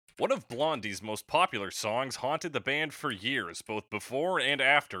One of Blondie's most popular songs haunted the band for years, both before and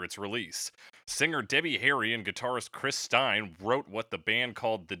after its release. Singer Debbie Harry and guitarist Chris Stein wrote what the band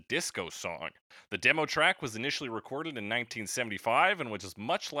called the disco song. The demo track was initially recorded in 1975 and was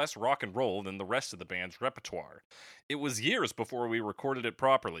much less rock and roll than the rest of the band's repertoire. It was years before we recorded it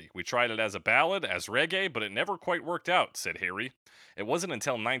properly. We tried it as a ballad, as reggae, but it never quite worked out, said Harry. It wasn't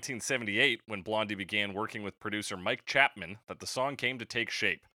until 1978, when Blondie began working with producer Mike Chapman, that the song came to take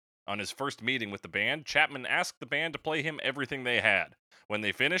shape. On his first meeting with the band, Chapman asked the band to play him everything they had. When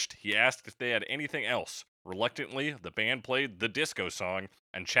they finished, he asked if they had anything else. Reluctantly, the band played the disco song,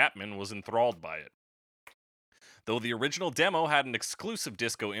 and Chapman was enthralled by it. Though the original demo had an exclusive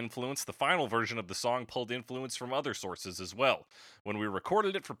disco influence, the final version of the song pulled influence from other sources as well. When we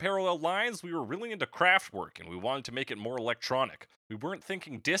recorded it for Parallel Lines, we were really into Kraftwerk and we wanted to make it more electronic. We weren't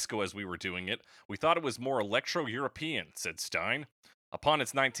thinking disco as we were doing it, we thought it was more Electro European, said Stein. Upon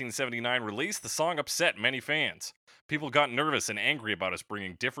its 1979 release, the song upset many fans. People got nervous and angry about us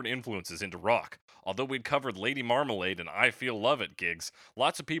bringing different influences into rock. Although we'd covered Lady Marmalade and I Feel Love at gigs,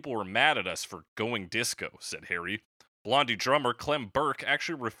 lots of people were mad at us for going disco, said Harry. Blondie drummer Clem Burke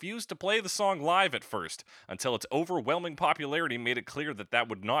actually refused to play the song live at first, until its overwhelming popularity made it clear that that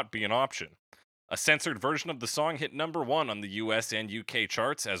would not be an option. A censored version of the song hit #1 on the US and UK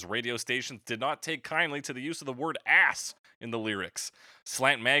charts, as radio stations did not take kindly to the use of the word ass in the lyrics.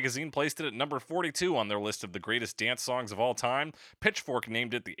 Slant Magazine placed it at number 42 on their list of the greatest dance songs of all time. Pitchfork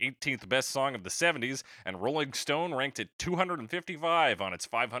named it the 18th best song of the 70s, and Rolling Stone ranked it 255 on its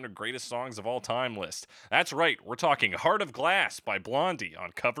 500 greatest songs of all time list. That's right, we're talking Heart of Glass by Blondie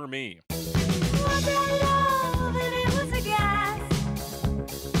on Cover Me.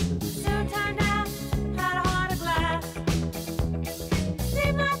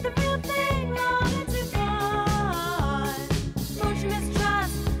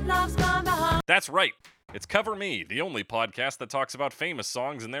 That's right. It's Cover Me, the only podcast that talks about famous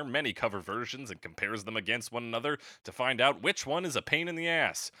songs and their many cover versions and compares them against one another to find out which one is a pain in the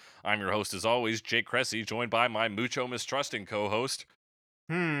ass. I'm your host, as always, Jake Cressy, joined by my mucho mistrusting co-host.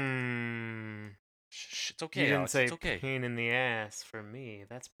 Shh, it's okay, You didn't Alex, say it's okay. pain in the ass for me.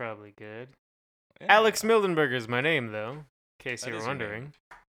 That's probably good. Yeah, Alex Mildenberger is my name, though, in case that you were is your wondering. name.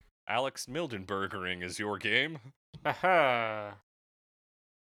 Alex Mildenbergering is your game. Aha.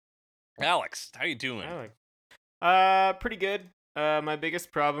 Alex, how you doing? Pretty good. My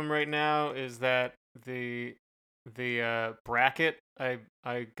biggest problem right now is that the bracket I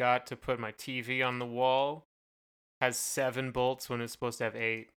got to put my TV on the wall has 7 bolts when it's supposed to have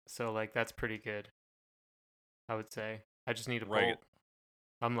 8. So like that's pretty good, I would say. I just need a Right. bolt.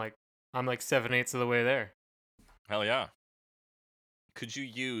 I'm like 7/8 of the way there. Hell yeah. Could you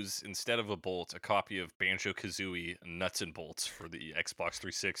use, instead of a bolt, a copy of Banjo-Kazooie Nuts and Bolts for the Xbox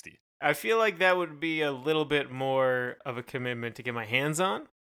 360? I feel like that would be a little bit more of a commitment to get my hands on,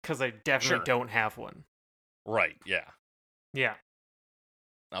 because I definitely Sure. don't have one. Right, yeah. Yeah.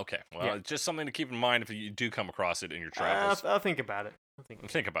 Okay, well, Yeah. it's just something to keep in mind if you do come across it in your travels. I'll think about it.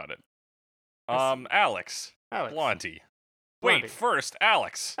 Think about it. Let's see. Alex. Alex. Blondie. Blondie. Wait, first,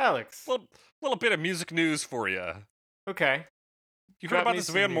 Alex. Alex. Little bit of music news for you. Okay. You Drop heard about me this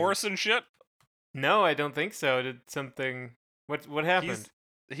some Van news. Morrison shit? No, I don't think so. Did something... What happened?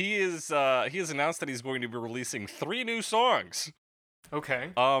 He has announced that he's going to be releasing 3 new songs.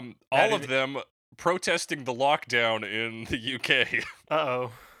 Okay. All of them protesting the lockdown in the UK.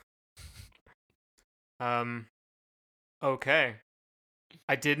 Uh-oh. Okay.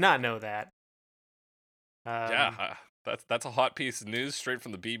 I did not know that. Yeah, that's a hot piece of news straight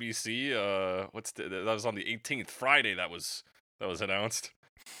from the BBC. That was on the 18th, Friday. That was announced.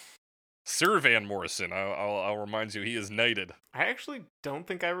 Sir Van Morrison. I'll remind you, he is knighted. I actually don't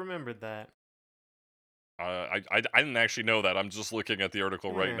think I remembered that. I didn't actually know that. I'm just looking at the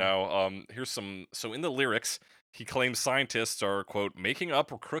article right Yeah. now. Here's some. So in the lyrics, he claims scientists are, quote, making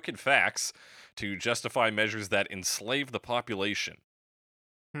up crooked facts to justify measures that enslave the population.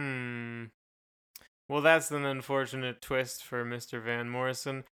 Well, that's an unfortunate twist for Mr. Van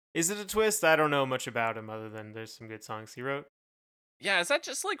Morrison. Is it a twist? I don't know much about him other than there's some good songs he wrote. Yeah, is that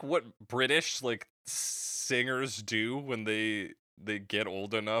just like what British singers do when they get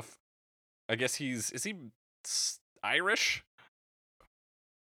old enough? I guess is he Irish?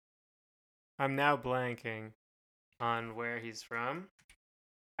 I'm now blanking on where he's from.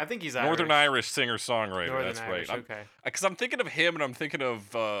 I think he's Northern Irish singer-songwriter, Northern that's Irish, right. okay. Because I'm thinking of him and I'm thinking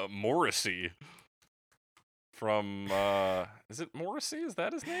of Morrissey from, is it Morrissey? Is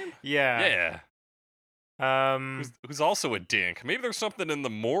that his name? Yeah. Yeah. Who's also a dink. Maybe there's something in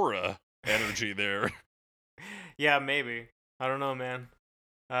the Mora energy there. Yeah, maybe. I don't know, man.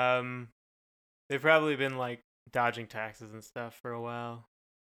 They've probably been like dodging taxes and stuff for a while.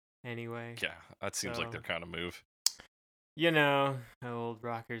 Anyway, Yeah, that seems like so their kind of move. you know how old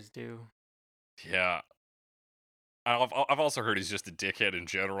rockers do. Yeah, I've also heard he's just a dickhead in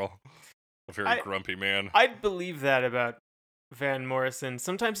general, a very I grumpy man. I'd believe that about Van Morrison.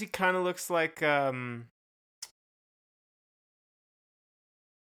 Sometimes he kind of looks like you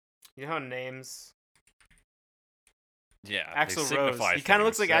know how names Yeah, they Axl Rose. signify He kind of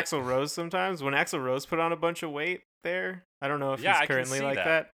looks things. like Axl Rose sometimes. When Axl Rose put on a bunch of weight there, I don't know if Yeah, he's I can currently see like that.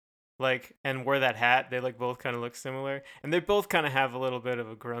 that. Like and wear that hat, they like both kind of look similar, and they both kind of have a little bit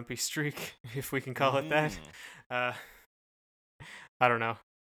of a grumpy streak, if we can call it that. Hmm. Uh, I don't know.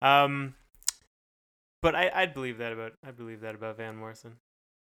 Um, but I'd believe that about Van Morrison.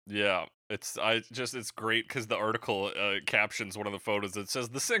 Yeah, it's great because the article captions one of the photos that says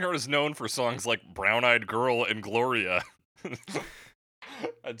the singer is known for songs like "Brown Eyed Girl" and "Gloria."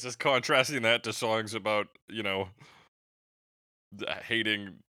 Just contrasting that to songs about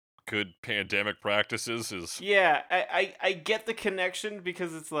hating good pandemic practices is Yeah, I get the connection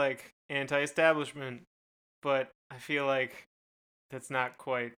because it's like anti-establishment, but I feel like that's not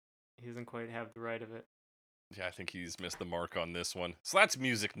quite. He doesn't quite have the right of it. yeah, I think he's missed the mark on this one. So that's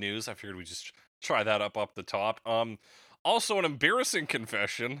music news. I figured we just try that up the top. Also an embarrassing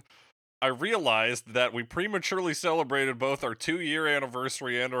confession. I realized that we prematurely celebrated both our 2-year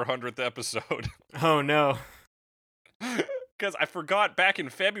anniversary and our 100th episode. Oh no. Because I forgot back in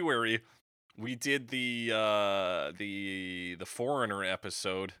February we did the Foreigner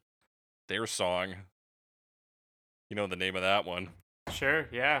episode, their song. You know the name of that one. Sure,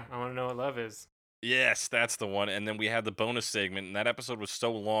 yeah. I want to know what love is. Yes, that's the one. And then we had the bonus segment, and that episode was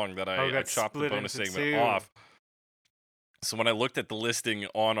so long that Oh, it I got chopped the split bonus into segment two. off. So when I looked at the listing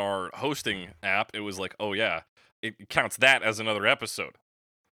on our hosting app, it was like, oh yeah, it counts that as another episode.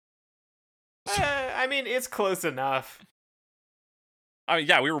 I mean, it's close enough. I mean,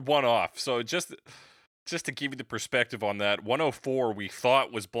 yeah, we were one off. So just to give you the perspective on that, 104 we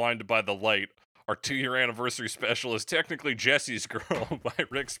thought was Blinded by the Light. Our 2-year anniversary special is technically Jesse's Girl by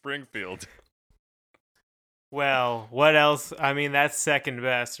Rick Springfield. Well, what else? I mean, that's second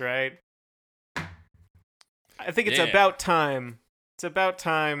best, right? I think it's Yeah. about time. It's about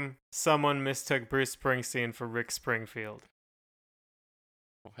time someone mistook Bruce Springsteen for Rick Springfield.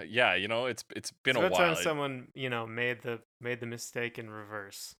 Yeah, it's been It's a about while. time someone, made the mistake in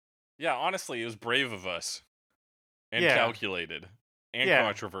reverse. Yeah, honestly, it was brave of us. And Yeah. calculated. And Yeah.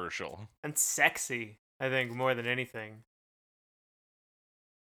 controversial. And sexy, I think, more than anything.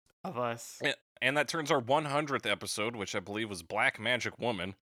 Of us. And that turns our 100th episode, which I believe was Black Magic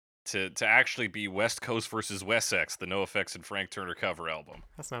Woman, to actually be West Coast versus Wessex, the NoFX and Frank Turner cover album.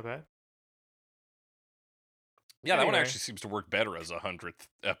 That's not bad. Yeah, that one Anyway. actually seems to work better as a 100th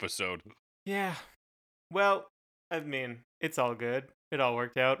episode. Yeah. Well, I mean, it's all good. It all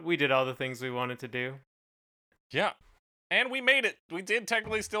worked out. We did all the things we wanted to do. Yeah. And we made it. We did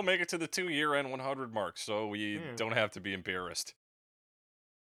technically still make it to the 2-year and 100 mark, so we don't have to be embarrassed.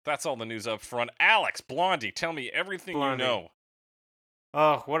 That's all the news up front. Alex, Blondie, tell me everything Blondie. you know.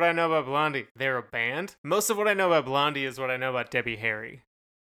 Oh, what do I know about Blondie? They're a band? Most of what I know about Blondie is what I know about Debbie Harry.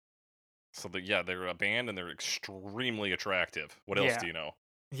 So, they're a band and they're extremely attractive. What else do you know?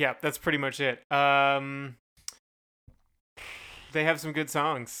 Yeah, that's pretty much it. They have some good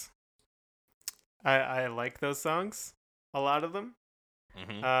songs. I like those songs. A lot of them.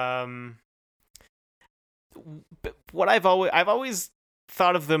 Mm-hmm. But what I've always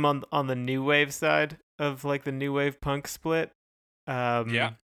thought of them on the new wave side of like the new wave punk split.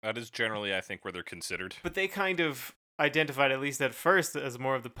 Yeah, that is generally, I think, where they're considered. But they kind of identified, at least at first, as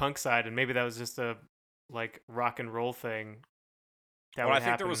more of the punk side, and maybe that was just a like rock and roll thing. I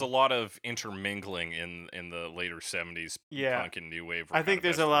think there was a lot of intermingling in the later 70s punk and new wave. I think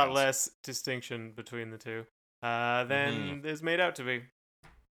there's a lot less distinction between the two than is made out to be,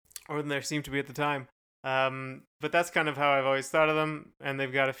 or than there seemed to be at the time. But that's kind of how I've always thought of them, and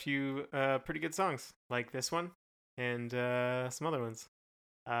they've got a few pretty good songs, like this one, and some other ones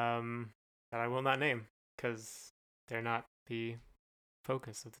that I will not name because they're not the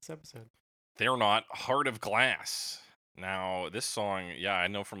focus of this episode. They're not. Heart of Glass. Now, this song, yeah, I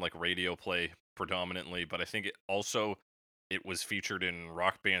know from like radio play predominantly, but I think it was featured in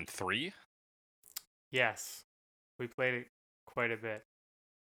Rock Band 3. Yes, we played it quite a bit.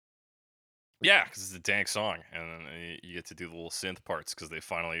 Yeah, because it's a dank song, and you get to do the little synth parts because they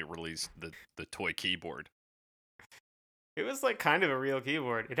finally released the toy keyboard. It was like kind of a real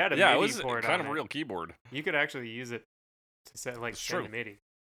keyboard. It had a it MIDI was port kind on of a it. real keyboard. You could actually use it to set It's true. a MIDI.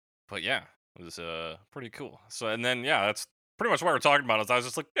 But yeah, it was pretty cool. So and then yeah, that's pretty much why we're talking about it. Is I was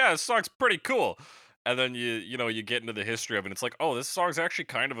just like, yeah, this song's pretty cool. And then you get into the history of it, and it's like, oh, this song's actually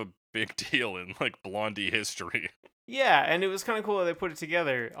kind of a big deal in like Blondie history. Yeah, and it was kind of cool that they put it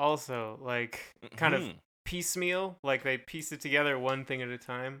together also, like kind of Mhm. piecemeal, like they pieced it together one thing at a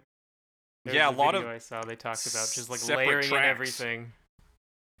time. There Yeah, was a a lot video of I saw they talked about just like separate layering in tracks. everything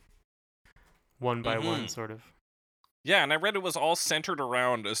one by one, Mhm. sort of. Yeah, and I read it was all centered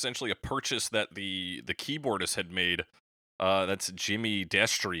around essentially a purchase that the keyboardist had made. That's Jimmy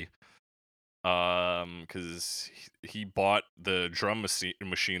Destry. Because he bought the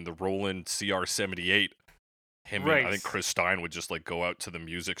machine, the Roland CR78. Him and I Right, think Chris Stein would just like go out to the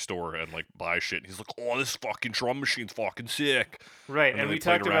music store and like buy shit. And he's like, "Oh, this fucking drum machine's fucking sick." right, And then and they we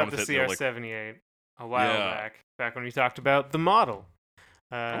played talked around about with the it, and they're like, CR78 a while "Yeah, back when we talked about the model,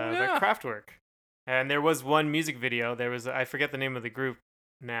 oh by yeah, Kraftwerk, and there was one music video. There was I forget the name of the group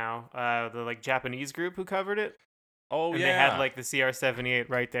now, the like Japanese group who covered it, oh and they had yeah." like the CR78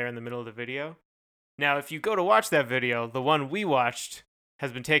 right there in the middle of the video. Now, if you go to watch that video, the one we watched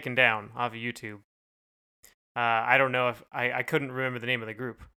has been taken down off of YouTube. I don't know if I couldn't remember the name of the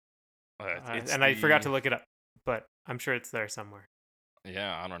group, It's and I forgot the to look it up, but I'm sure it's there somewhere.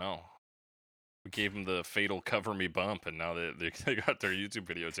 yeah, I don't know. We gave him the fatal cover me bump, and now they got their YouTube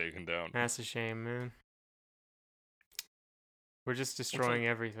video taken down. That's a shame, man. We're just Which one? destroying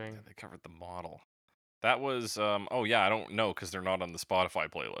everything. Yeah, they covered the model. That was oh yeah, I don't know because they're not on the Spotify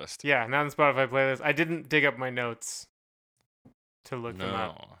playlist. Yeah, not on the Spotify playlist. I didn't dig up my notes to look them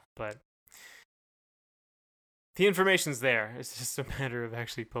up, No. but the information's there. It's just a matter of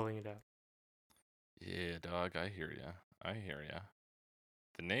actually pulling it up. Yeah, dog, I hear ya. I hear ya.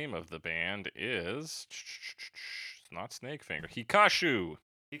 The name of the band is it's not Snakefinger. Hikashu,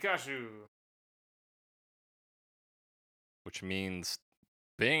 Hikashu. which means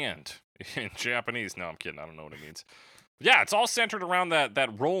band in Japanese. No, I'm kidding. I don't know what it means. Yeah, it's all centered around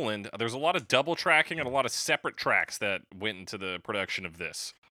that Roland. There's a lot of double tracking and a lot of separate tracks that went into the production of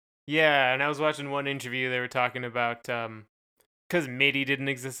this. Yeah, and I was watching one interview. They were talking about because MIDI didn't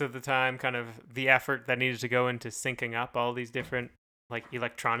exist at the time, kind of the effort that needed to go into syncing up all these different like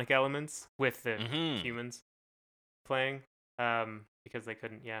electronic elements with the Mhm. humans playing, because they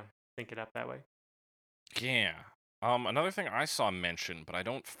couldn't, yeah, sync it up that way. Yeah. Another thing I saw mentioned, but I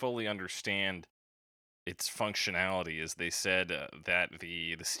don't fully understand its functionality, is they said that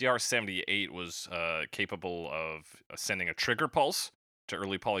the CR78 was capable of sending a trigger pulse to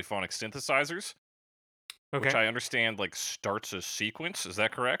early polyphonic synthesizers, which Okay, I understand like starts a sequence. Is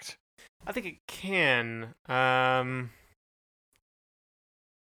that correct? I think it can.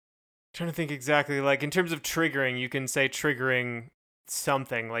 Trying to think exactly. Like in terms of triggering, you can say triggering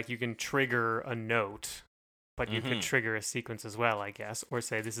something. Like you can trigger a note, but you could Mm-hmm. trigger a sequence as well, I guess, or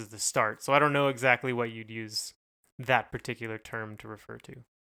say this is the start. So I don't know exactly what you'd use that particular term to refer to.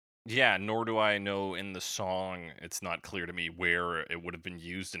 Yeah, nor do I know in the song. It's not clear to me where it would have been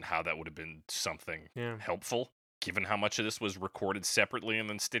used and how that would have been something Yeah, helpful, given how much of this was recorded separately and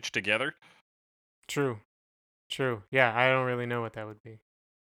then stitched together. true, true. Yeah, I don't really know what that would be.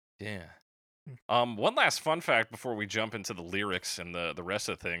 Yeah. Hmm. One last fun fact before we jump into the lyrics and the rest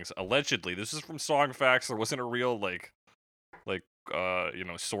of things. Allegedly, this is from Song Facts. There wasn't a real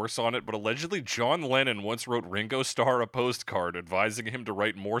source on it, but allegedly John Lennon once wrote Ringo Starr a postcard advising him to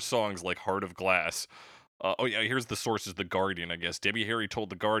write more songs like Heart of Glass. Oh yeah, here's the sources. The Guardian, I guess. Debbie Harry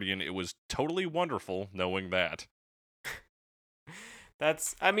told the Guardian it was totally wonderful knowing that.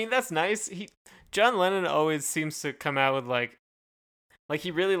 I mean, that's nice. John Lennon always seems to come out with like he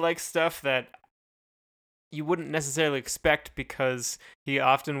really likes stuff that you wouldn't necessarily expect because he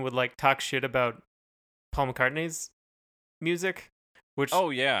often would like talk shit about Paul McCartney's music, which Oh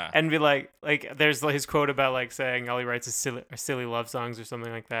yeah. and be like there's his quote about like saying all he writes is silly love songs or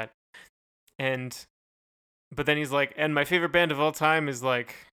something like that, and but then he's like, and my favorite band of all time is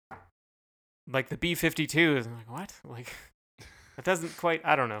like the B-52s. I'm like, what? Like that doesn't quite.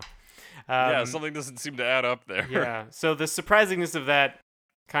 I don't know. Yeah, Um, something doesn't seem to add up there. yeah. So the surprisingness of that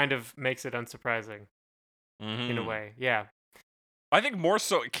kind of makes it unsurprising in a Mhm. way. Yeah. I think more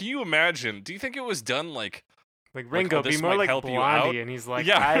so. Can you imagine? Do you think it was done Like oh, Ringo, be this more might like help you out? Blondie, and he's like,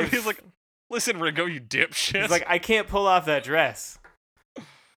 Yeah, he's like, listen, Ringo, you he's dipshit. like, I can't pull off that dress.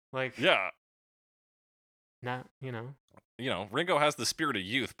 Like, Yeah, not, you know, Ringo has the spirit of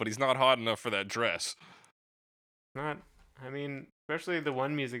youth, but he's not hot enough for that dress. not. I mean, especially the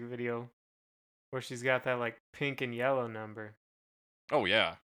one music video where she's got that like pink and yellow number. Oh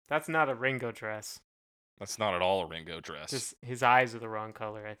yeah, That's not a Ringo dress. that's not at all a Ringo dress. Just his eyes are the wrong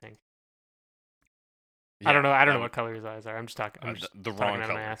color, I think. Yeah, I don't know. I don't that know what color his eyes are. I'm just talking. I'm just the talking wrong out of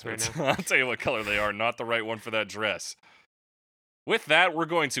color. my ass right It's- now. I'll tell you what color they are. Not the right one for that dress. With that, we're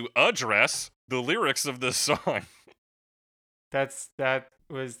going to address the lyrics of this song. That's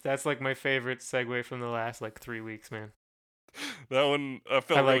like my favorite segue from the last like 3 weeks, man. That one I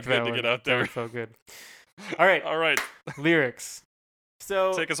felt real liked good that to one. get out That there. one felt good. All right, All right, lyrics.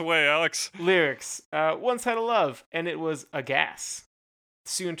 So take us away, Alex. lyrics. Once had a love, and it was a gas.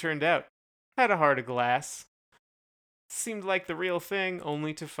 Soon turned out had a heart of glass. Seemed like the real thing,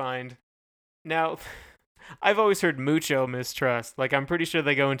 only to find. Now, I've always heard mucho mistrust. Like I'm pretty sure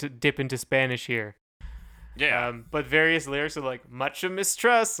they go into dip into Spanish here. Yeah, But various lyrics are like much of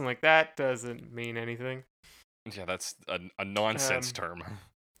mistrust. I'm like that doesn't mean anything. yeah, that's a nonsense Um, term.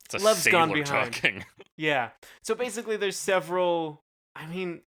 It's a Love's gone sailor behind. talking. Yeah. So basically, there's several. I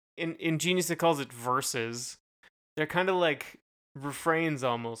mean, in Genius it calls it verses. They're kind of like refrains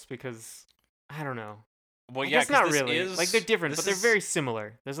almost because I don't know. Well, I yeah, guess because not this really. is Like they're different, this but they're is very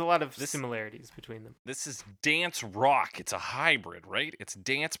similar. There's a lot of this similarities between them. this is dance rock. It's a hybrid, right? It's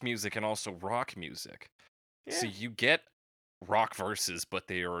dance music and also rock music. So Yeah. you get rock verses, but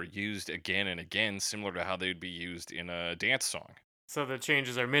they are used again and again, similar to how they'd be used in a dance song. So the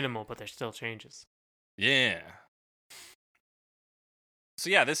changes are minimal, but they're still changes. Yeah. So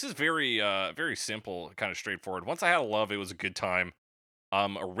yeah, this is very simple, kind of straightforward. Once I had a love, it was a good time.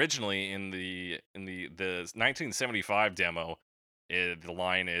 Originally in the 1975 demo, the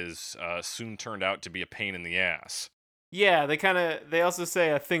line is soon turned out to be a pain in the ass. Yeah, they also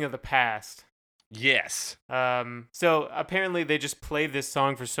say a thing of the past. Yes. So apparently they just played this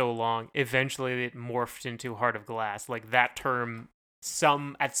song for so long, eventually it morphed into Heart of Glass. Like that term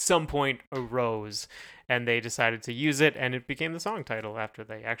at some point arose and they decided to use it and it became the song title after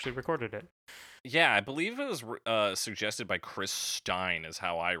they actually recorded it. Yeah, I believe it was suggested by Chris Stein, is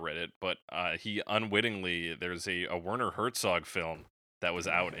how I read it. But he unwittingly, there's a Werner Herzog film that was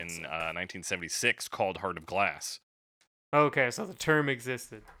out in 1976 called Heart of Glass. Okay, so the term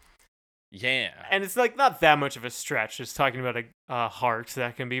existed. Yeah. And it's like not that much of a stretch, just talking about a heart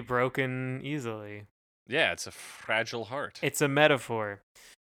that can be broken easily. Yeah, it's a fragile heart. It's a metaphor.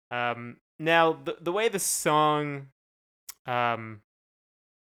 Now the way the song um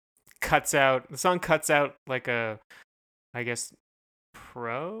the song cuts out like a, I guess,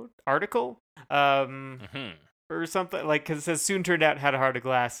 pro article Hmm. or something, like because it says soon turned out had a heart of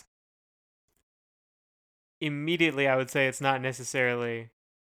glass. Immediately I would say it's not necessarily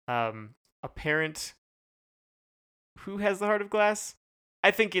apparent who has the heart of glass.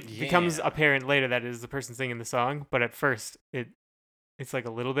 I think it becomes Yeah. apparent later that it is the person singing the song, but at first it's like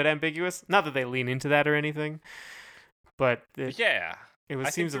a little bit ambiguous. Not that they lean into that or anything, but Yeah. I think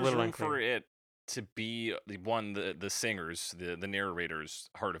seems a there's little room for unclear. it to be the singers, the narrator's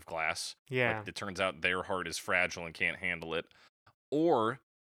heart of glass. Like Yeah. it turns out their heart is fragile and can't handle it, or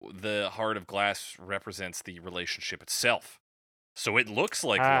the heart of glass represents the relationship itself. So it looks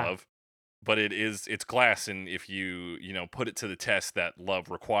like Ah. love, but it's glass, and if you put it to the test that love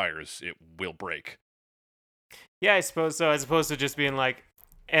requires, it will break. Yeah, I suppose so. As opposed to just being like,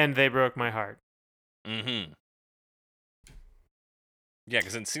 and they broke my heart. Mm-hmm. Yeah,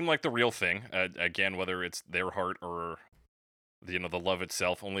 because it seemed like the real thing. Again, whether it's their heart or the love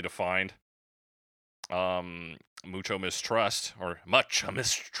itself, only to find mucho mistrust or much a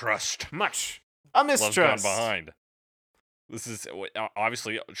mistrust. Much a Love's gone mistrust. behind. This is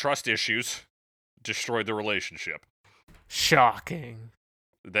obviously trust issues destroyed the relationship. Shocking.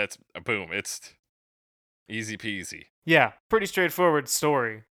 That's boom. It's easy peasy. Yeah, pretty straightforward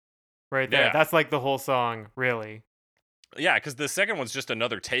story right there. Yeah. That's like the whole song, really. Yeah, because the second one's just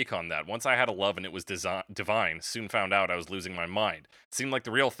another take on that. Once I had a love and it was divine, soon found out I was losing my mind. It seemed like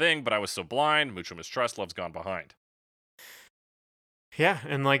the real thing, but I was so blind. Mucho mistrust, love's gone behind. Yeah,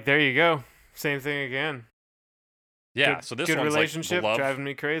 and like there you go. Same thing again. Yeah, Good, so this good one's relationship, like the love. driving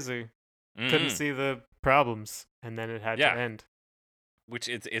me crazy. Couldn't Mhm. see the problems, and then it had Yeah. to end. Which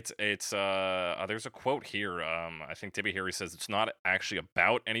it's there's a quote here. I think Debbie Harry says it's not actually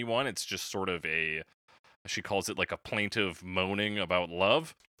about anyone. It's just sort of she calls it like a plaintive moaning about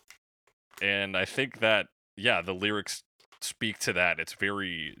love. And I think that, yeah, the lyrics speak to that. It's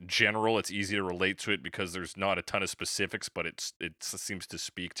very general. It's easy to relate to it because there's not a ton of specifics, but it seems to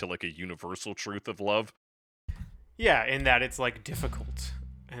speak to like a universal truth of love. Yeah, in that it's like difficult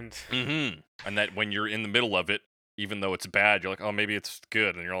and And that when you're in the middle of it, even though it's bad, you're like, oh, maybe it's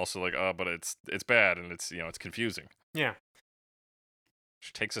good, and you're also like, oh, but it's bad, and it's confusing. yeah,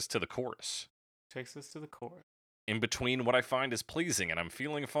 Which takes us to the chorus. takes us to the core. In between what I find is pleasing and I'm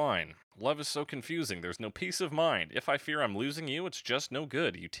feeling fine. Love is so confusing, there's no peace of mind. If I fear I'm losing you, it's just no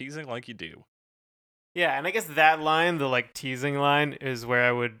good. You teasing like you do. Yeah, and I guess that line, the like teasing line, is where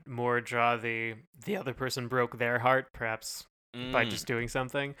I would more draw the other person broke their heart, perhaps by Mm, just doing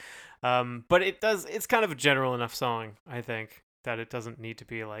something. But it's kind of a general enough song, I think, that it doesn't need to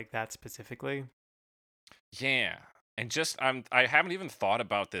be like that specifically. yeah. And just I haven't even thought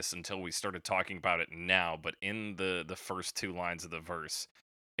about this until we started talking about it now, but in the first two lines of the verse,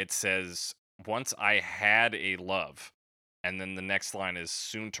 it says, "Once I had a love," and then the next line is,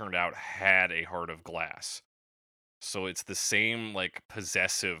 "Soon turned out had a heart of glass." So it's the same like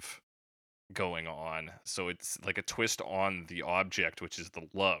possessive going on. So it's like a twist on the object, which is the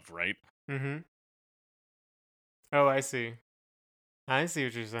love, right? Mm-hmm. Oh, I see. I see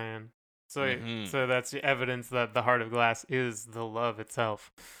what you're saying. Mhm. So that's the evidence that the heart of glass is the love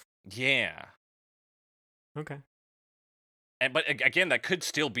itself. Yeah. Okay. And but again, that could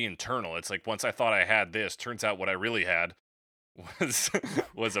still be internal. It's like once I thought I had this, turns out what I really had was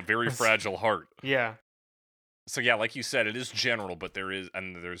was a very fragile heart. Yeah. So yeah, like you said, it is general, but there's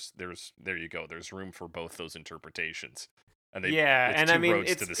there you go. There's room for both those interpretations. And they Yeah, it's and I two mean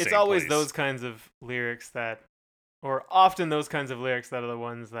roads to the it's same always place. those kinds of lyrics that, or often those kinds of lyrics that are the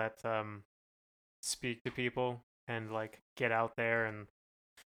ones that speak to people and like get out there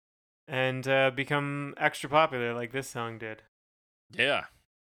and become extra popular like this song did. Yeah.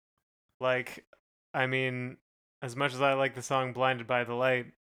 Like, I mean, as much as I like the song Blinded by the Light,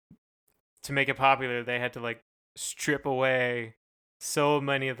 to make it popular, they had to like strip away so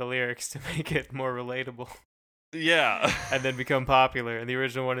many of the lyrics to make it more relatable Yeah. and then become popular. And the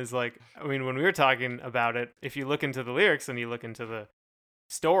original one is like, I mean, when we were talking about it, if you look into the lyrics and you look into the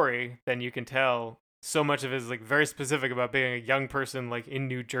story, then you can tell so much of it is like very specific about being a young person like in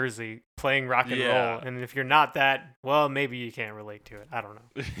New Jersey playing rock and roll. Yeah. And if you're not that, well, maybe you can't relate to it. I don't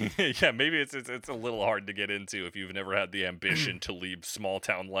Yeah, maybe it's a little hard to get into if you've never had the know. ambition to leave small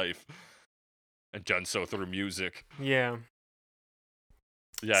town life and done so through music. Yeah.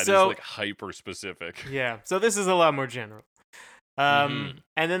 Yeah, it is So like hyper specific. yeah. So this is a lot more general. Mhm.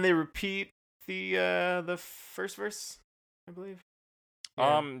 And then they repeat the first verse, I believe.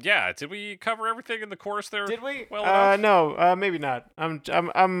 Yeah. Yeah, did we cover everything in the chorus there Did we? well enough? No. Maybe not.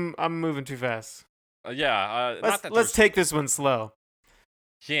 I'm moving too fast. Yeah, not that Let's there's take this one slow.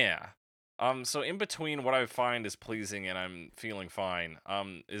 yeah. So in between what I find is pleasing and I'm feeling fine,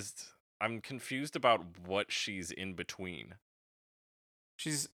 is I'm confused about what she's in between.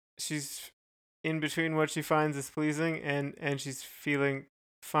 She's in between what she finds is pleasing and she's feeling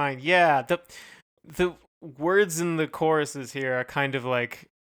fine. Yeah. The words in the choruses here are kind of like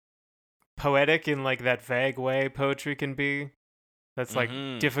poetic in like that vague way poetry can be. That's like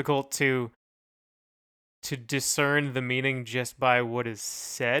Mhm. difficult to discern the meaning just by what is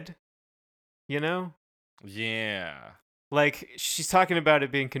said, you know? Yeah. Like she's talking about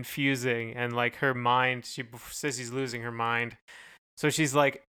it being confusing and like her mind, she says she's losing her mind. So she's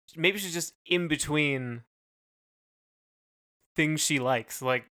like maybe she's just in between things she likes.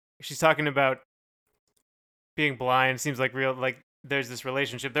 Like she's talking about being blind, seems like real like there's this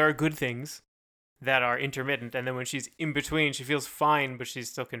relationship. There are good things that are intermittent and then when she's in between she feels fine but she's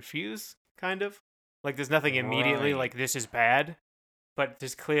still confused kind of. Like there's nothing immediately Right. like this is bad, but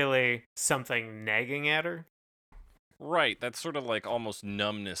there's clearly something nagging at her. Right, that's sort of like almost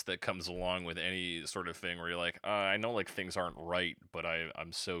numbness that comes along with any sort of thing where you're like, I know like things aren't right, but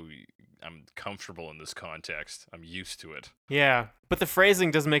I'm comfortable in this context. I'm used to it. Yeah, but the phrasing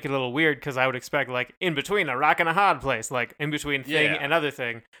does make it a little weird because I would expect like in between a rock and a hard place, like in between thing Yeah. and other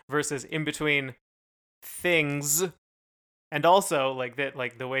thing, versus in between things, and also like that,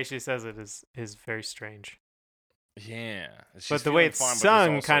 like the way she says it is very strange. Yeah. She's But the way feeling it's fine, but there's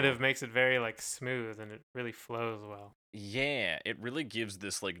sung kind also of makes it very like smooth and it really flows well. yeah, it really gives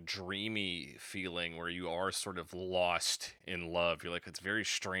this like dreamy feeling where you are sort of lost in love. You're like, it's very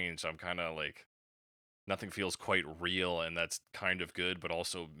strange. I'm kind of like nothing feels quite real, and that's kind of good, but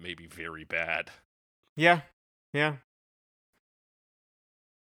also maybe very bad. Yeah, yeah,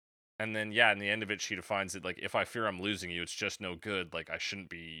 And then yeah, in the end of it, she defines it like if I fear I'm losing you, it's just no good. Like I shouldn't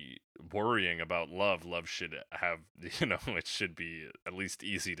be worrying about love. Love should have it should be at least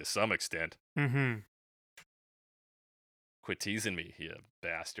easy to some extent. mm-hmm. Quit teasing me, you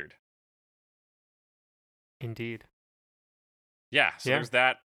bastard. Indeed. Yeah, so Yeah. there's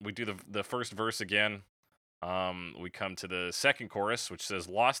that. We do the first verse again. We come to the second chorus, which says,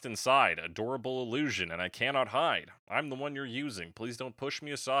 "Lost inside, adorable illusion, and I cannot hide. I'm the one you're using. Please don't push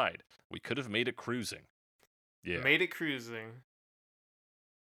me aside. We could have made it cruising." Yeah. Made it cruising.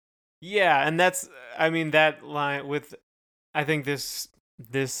 Yeah, and that's I mean that line with I think this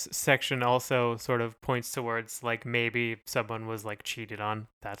section also sort of points towards like maybe someone was like cheated on,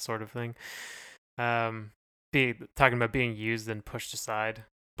 that sort of thing. Be talking about being used and pushed aside.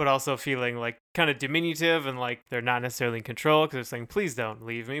 but also feeling like kind of diminutive and like they're not necessarily in control because they're saying, please don't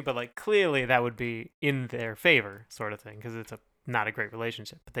leave me. But like clearly that would be in their favor, sort of thing, because it's not a great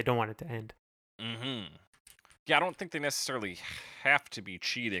relationship, but they don't want it to end. Mm-hmm. Yeah, I don't think they necessarily have to be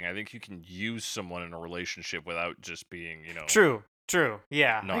cheating. I think you can use someone in a relationship without just being, True.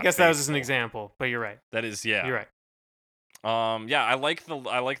 Yeah. I not guess that was just an faithful. example, but you're right. That is, yeah. You're right. Yeah, I like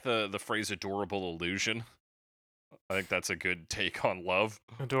the phrase adorable illusion. I think that's a good take on love.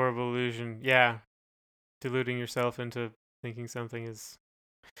 Adorable illusion. Yeah. Deluding yourself into thinking something is.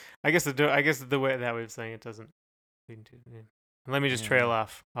 I guess the way that way of saying it doesn't lead into. Yeah. Let me just trail Yeah.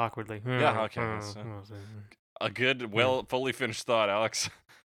 off awkwardly. Yeah, okay. That's a good, fully finished thought, Alex.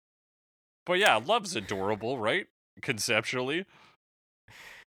 But yeah, love's adorable, right? Conceptually.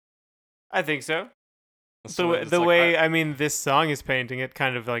 I think so. So it's The like, way I mean this song is painting it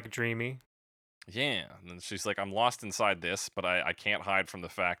kind of like dreamy. yeah. And then she's like, I'm lost inside this, but I can't hide from the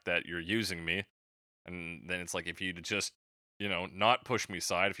fact that you're using me. And then it's like, if you'd just, not push me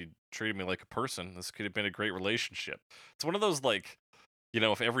aside, if you treated me like a person, this could have been a great relationship. It's one of those, like,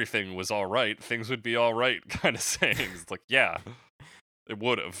 if everything was all right, things would be all right kind of sayings. It's like, yeah, it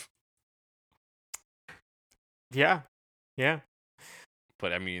would have. Yeah.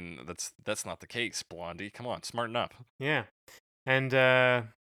 But I mean, that's not the case, Blondie. Come on, smarten up. Yeah. And of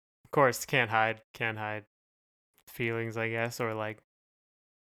course can't hide feelings, I guess, or like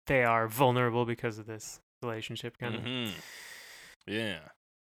they are vulnerable because of this relationship kind of. Mm-hmm. Yeah.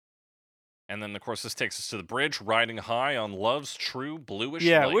 And then, of course, this takes us to the bridge, riding high on love's true bluish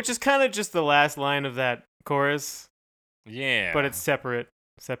light. Which is kind of just the last line of that chorus. Yeah. But it's separated,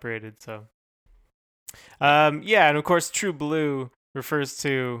 so. And of course, true blue refers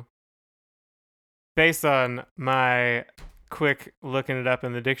to, based on my quick looking it up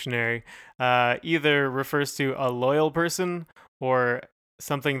in the dictionary, either refers to a loyal person or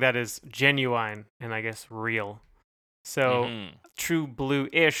something that is genuine and I guess real. So true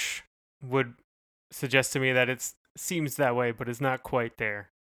blue-ish would suggest to me that it seems that way, but it's not quite there.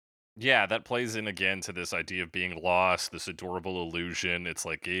 Yeah, that plays in again to this idea of being lost, this adorable illusion. It's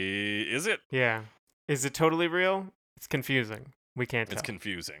like, is it? Yeah. Is it totally real? It's confusing. We can't tell. It's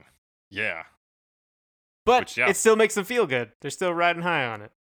confusing. Yeah. But it still makes them feel good. They're still riding high on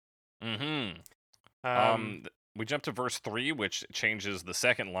it. Mm-hmm. We jump to verse 3, which changes the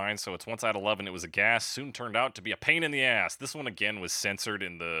second line. So it's once I had 11, it was a gas, soon turned out to be a pain in the ass. This one, again, was censored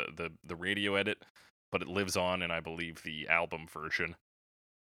in the radio edit, but it lives on in, I believe, the album version.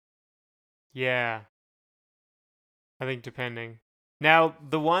 Yeah. I think depending. Now,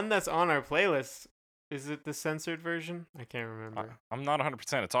 the one that's on our playlist, is it the censored version? I can't remember. I'm not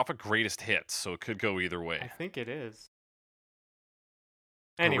 100%. It's off of Greatest Hits, so it could go either way. I think it is.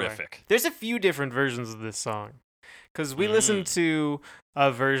 Anyway, horrific. There's a few different versions of this song. Because we listened to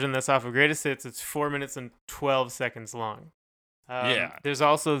a version that's off of Greatest Hits. It's 4 minutes and 12 seconds long. Yeah. There's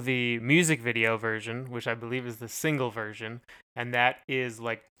also the music video version, which I believe is the single version. And that is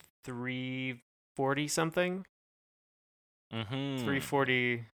like 340 something.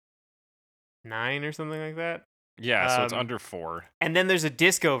 349 or something like that. Yeah, so it's under 4. And then there's a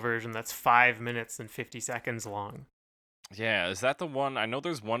disco version that's 5 minutes and 50 seconds long. Yeah, is that the one? I know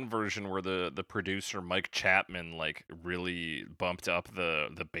there's one version where the producer Mike Chapman like really bumped up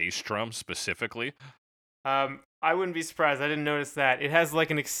the bass drum specifically. I wouldn't be surprised. I didn't notice that. It has like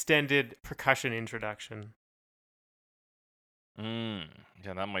an extended percussion introduction. Yeah,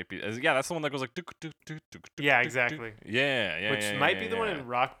 that might be. Yeah, that's the one that goes like. Yeah, exactly. Yeah. Which might be the one in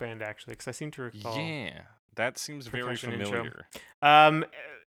Rock Band actually, because I seem to recall. Yeah, that seems very familiar.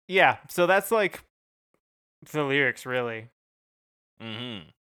 Yeah. So that's like the lyrics, really.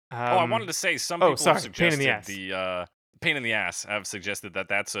 I wanted to say some people have suggested pain in the ass. The pain in the ass have suggested that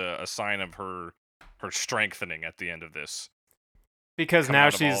that's a sign of her strengthening at the end of this. Because now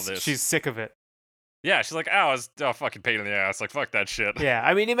she's sick of it. Yeah, she's like, oh, it's a fucking pain in the ass. Like, fuck that shit. Yeah,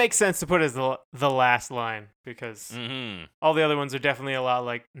 I mean, it makes sense to put as the last line because all the other ones are definitely a lot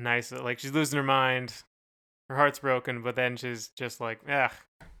like nicer. Like she's losing her mind, her heart's broken, but then she's just like,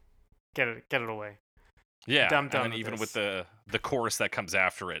 get it away. Yeah, and then even with the chorus that comes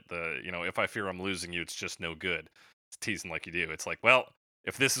after it, if I fear I'm losing you, it's just no good. It's teasing like you do. It's like, well,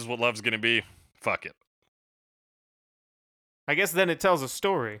 if this is what love's gonna be, fuck it. I guess then it tells a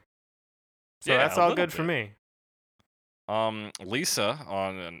story. So that's all good for me. Lisa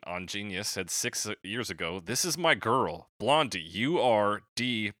on Genius said 6 years ago, "This is my girl, Blondie. You are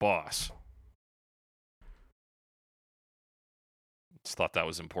D boss." Just thought that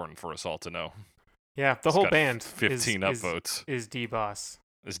was important for us all to know. Yeah, the whole band 15 upvotes. Is D boss.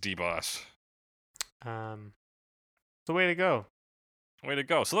 Is D boss. The way to go. Way to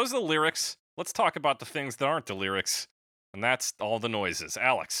go. So those are the lyrics. Let's talk about the things that aren't the lyrics, and that's all the noises.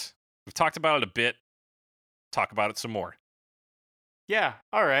 Alex, we've talked about it a bit. Talk about it some more. Yeah,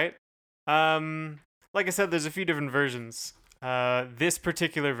 all right. Like I said, there's a few different versions. This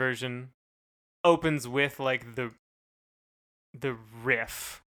particular version opens with like the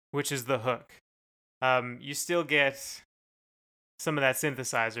riff, which is the hook. You still get some of that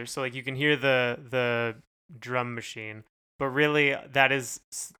synthesizer, so like you can hear the drum machine, but really that is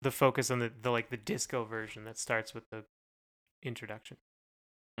the focus on the like the disco version that starts with the introduction.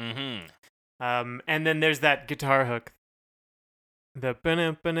 Mm-hmm. And then there's that guitar hook. The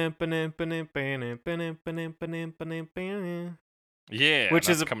Yeah, which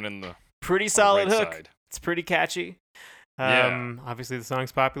is a coming in the pretty solid right hook. side. It's pretty catchy. Yeah. Obviously the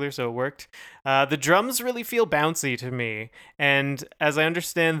song's popular, so it worked. The drums really feel bouncy to me, and as I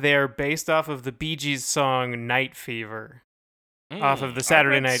understand, they're based off of the Bee Gees song "Night Fever," off of the I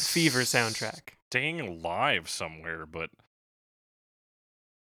Saturday read Night Fever soundtrack. Staying Alive somewhere, but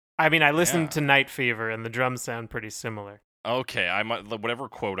I mean, I listened Yeah. to Night Fever, and the drums sound pretty similar. okay, whatever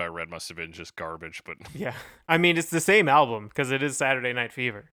quote I read must have been just garbage, but Yeah, I mean, it's the same album because it is Saturday Night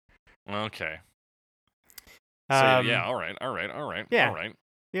Fever. okay. So yeah, Um, all right. yeah. All right.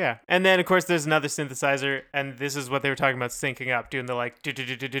 Yeah, and then of course there's another synthesizer, and this is what they were talking about syncing up, doing the like.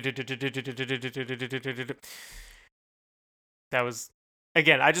 That was,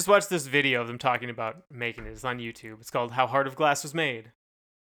 again, I just watched this video of them talking about making it. It's on YouTube. It's called "How Heart of Glass Was Made,"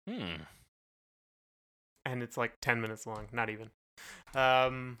 Hmm. and it's like 10 minutes long, not even.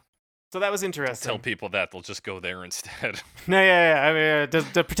 So that was interesting. Tell people that they'll just go there instead. No, yeah. I mean,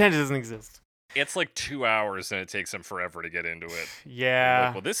 pretend it doesn't exist. It's like 2 hours and it takes them forever to get into it. Yeah.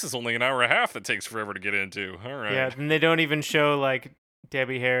 Like, well, this is only an hour and a half that takes forever to get into. All right. Yeah, and they don't even show like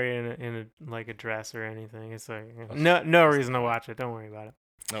Debbie Harry in a like a dress or anything. It's like no reason to watch it. Don't worry about it.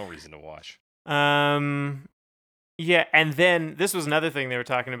 No reason to watch. Yeah, and then this was another thing they were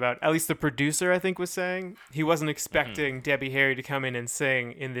talking about. At least the producer, I think, was saying he wasn't expecting Debbie Harry to come in and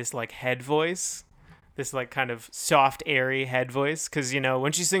sing in this like head voice, this like kind of soft, airy head voice. Because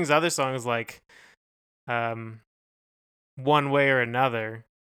when she sings other songs like, One Way or Another,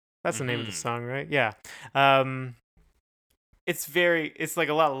 that's the name of the song, right? Yeah. It's like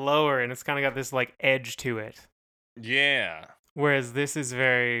a lot lower, and it's kind of got this like edge to it. Yeah. Whereas this is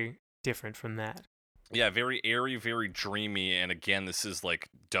very different from that. Yeah, very airy, very dreamy, and again, this is like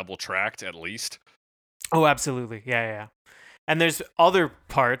double tracked at least. Oh, absolutely. Yeah. And there's other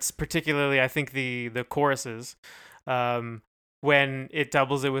parts, particularly I think the choruses, when it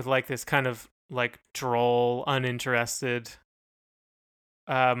doubles it with like this kind of like droll, uninterested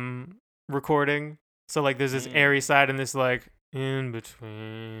recording. So like there's this airy side and this like in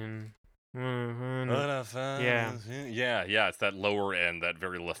between. Yeah. Yeah, it's that lower end, that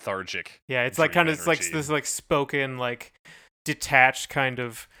very lethargic. Yeah, it's like kind of, it's like energy. this like spoken, like detached kind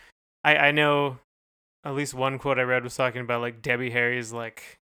of. I know at least one quote I read was talking about like Debbie Harry's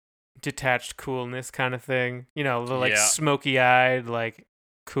like detached coolness kind of thing. The like smoky eyed like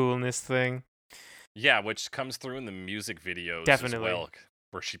coolness thing. Yeah, which comes through in the music videos Definitely. as well,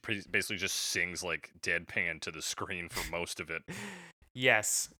 where she basically just sings like deadpan to the screen for most of it.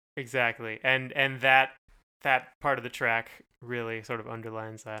 Yes, exactly. And that part of the track really sort of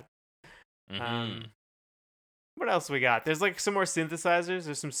underlines that. What else we got? There's like some more synthesizers.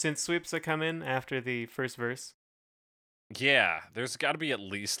 There's some synth sweeps that come in after the first verse. Yeah, there's got to be at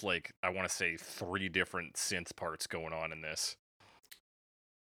least like, I want to say 3 different synth parts going on in this.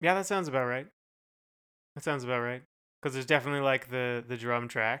 Yeah, that sounds about right. Because there's definitely like the drum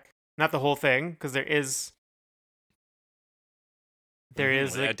track, not the whole thing, because there is a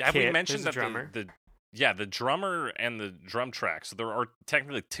have we kit, mentioned there's a that drummer. the drummer and the drum track? So there are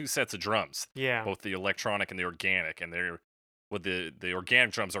technically 2 sets of drums. Yeah. Both the electronic and the organic, and the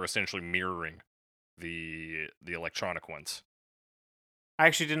organic drums are essentially mirroring the electronic ones. I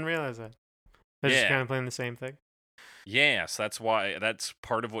actually didn't realize that. They're just Yeah. kind of playing the same thing. Yes, that's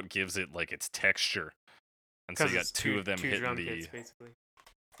part of what gives it like its texture. And so you got it's 2 of them two hitting drum the kits, basically.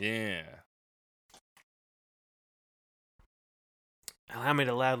 Yeah. Allow me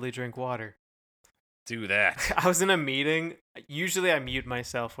to loudly drink water. Do that. I was in a meeting. Usually I mute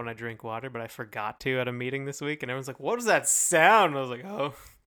myself when I drink water, but I forgot to at a meeting this week, and everyone's like, "What does that sound?" And I was like, "Oh."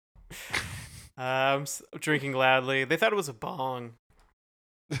 I'm drinking loudly. They thought it was a bong.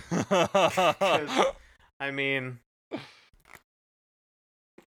 I mean,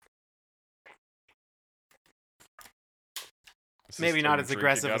 maybe not as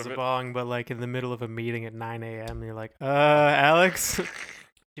aggressive as a bong, but like in the middle of a meeting at 9 a.m., you're like, Alex,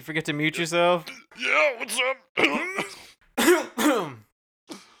 you forget to mute yourself? Yeah, what's up?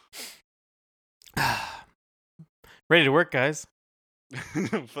 Ready to work, guys.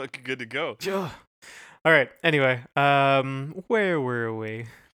 Fucking good to go. All right. Anyway, where were we?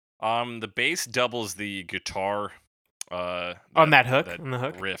 The bass doubles the guitar. On that hook? That On the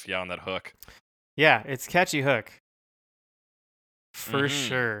hook? riff, yeah, on that hook. Yeah, it's catchy hook. For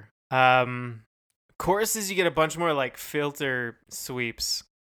sure. Choruses, you get a bunch more like filter sweeps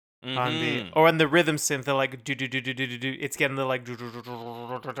on the or on the rhythm synth. They're like do do do do do do do. It's getting the like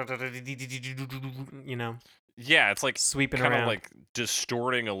you know. Yeah, it's like sweeping kind of around. like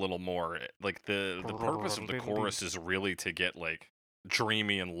distorting a little more. Like the purpose of the chorus is really to get like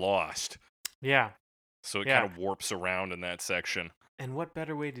dreamy and lost. Yeah. So it kind of warps around in that section. And what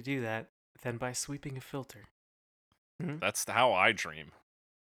better way to do that than by sweeping a filter? That's how I dream.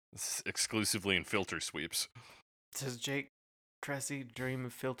 It's exclusively in filter sweeps. Does Jake Cressy dream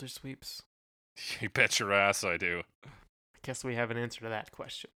of filter sweeps? You bet your ass I do. I guess we have an answer to that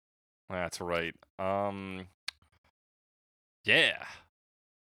question. That's right. Yeah.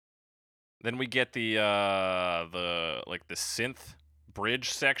 Then we get the synth bridge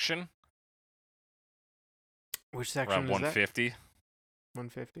section. Which section around is 150. that?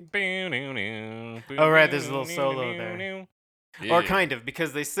 150. Oh right, there's a little solo there. Yeah. Or kind of,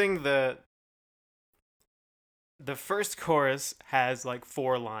 because they sing the first chorus has like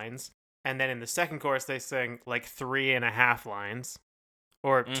 4 lines, and then in the second chorus they sing like 3.5 lines,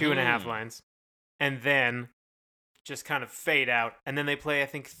 or 2.5 lines, and then just kind of fade out, and then they play I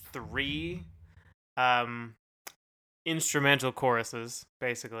think 3 instrumental choruses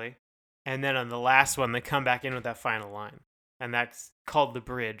basically, and then on the last one they come back in with that final line, and that's called the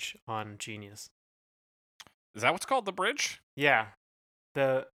bridge on Genius. Is that what's called the bridge? Yeah.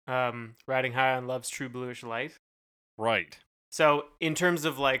 The riding high on love's true bluish light. Right. So in terms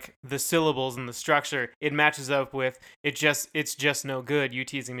of like the syllables and the structure, it matches up with it's just no good, you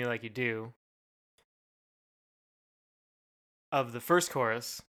teasing me like you do of the first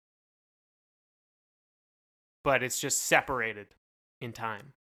chorus, but it's just separated in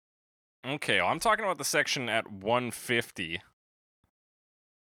time. Okay, well, I'm talking about the section at 150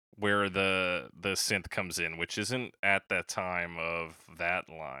 where the synth comes in, which isn't at the time of that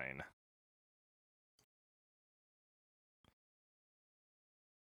line.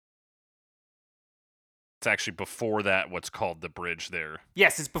 It's actually before that, what's called the bridge there.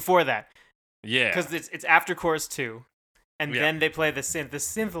 Yes, it's before that. Yeah. Because it's after chorus 2. And then they play the synth. The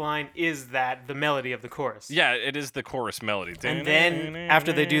synth line is the melody of the chorus. Yeah, it is the chorus melody. And then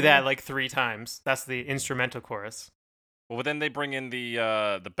after they do that like 3 times, that's the instrumental chorus. Well, then they bring in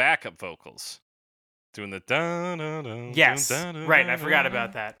the backup vocals, doing the da da da. Yes, right. I forgot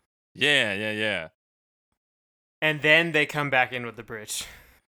about that. Yeah. And then they come back in with the bridge.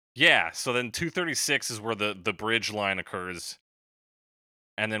 Yeah. So then 236 is where the bridge line occurs,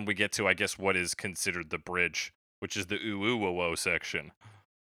 and then we get to, I guess, what is considered the bridge, which is the ooh ooh whoa whoa section.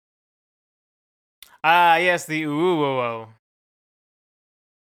 Ah, yes, the ooh ooh whoa whoa.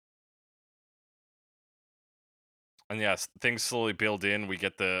 And yes, things slowly build in. We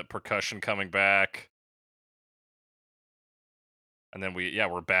get the percussion coming back, and then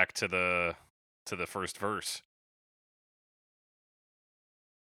we're back to the first verse.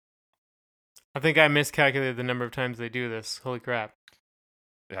 I think I miscalculated the number of times they do this. Holy crap!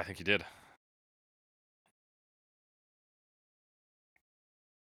 Yeah, I think you did.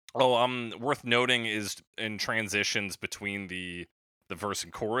 Oh, worth noting is in transitions between the verse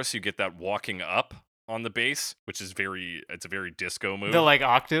and chorus, you get that walking up on the bass, which is it's a very disco move. The like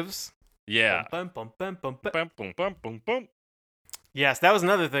octaves. Yeah. Bum, bum, bum, bum, bum. Bum, bum, bum, bum, bum. Yes, that was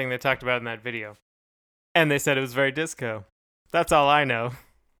another thing they talked about in that video, and they said it was very disco. That's all I know.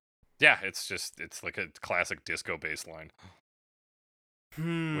 Yeah, it's like a classic disco bass line.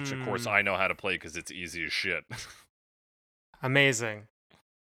 Which, of course, I know how to play because it's easy as shit. Amazing.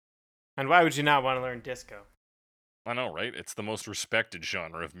 And why would you not want to learn disco? I know, right? It's the most respected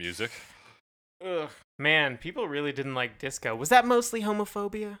genre of music. Ugh. Man, people really didn't like disco. Was that mostly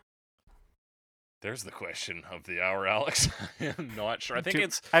homophobia? There's the question of the hour, Alex. I'm not sure. I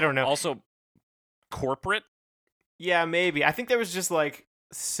think I don't know. Also corporate. Yeah, maybe. I think there was just like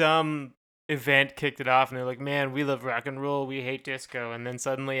some event kicked it off and they're like, man, we love rock and roll, we hate disco. And then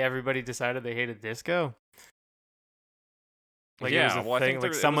suddenly everybody decided they hated disco. Like, yeah, it was a thing.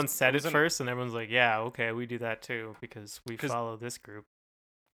 Like someone said it first and everyone's like, yeah, okay, we do that too because we follow this group.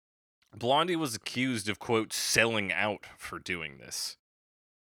 Blondie was accused of, quote, selling out for doing this,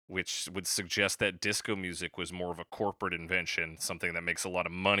 which would suggest that disco music was more of a corporate invention, something that makes a lot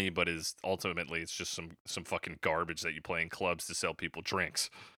of money, but is ultimately it's just some fucking garbage that you play in clubs to sell people drinks.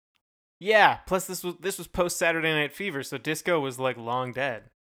 Yeah, plus this was post Saturday Night Fever, so disco was like long dead,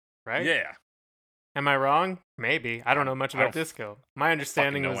 right? Yeah. Am I wrong? Maybe. I don't know much I about don't disco. My fucking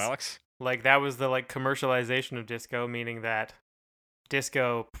understanding know, was Alex. like that was the like commercialization of disco, meaning that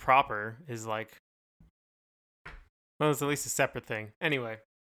disco proper is like, well, it's at least a separate thing. Anyway,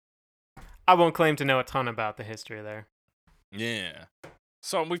 I won't claim to know a ton about the history there. Yeah.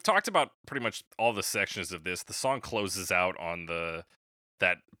 So we've talked about pretty much all the sections of this. The song closes out on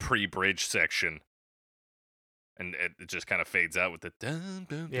that pre-bridge section, and it just kind of fades out with the dun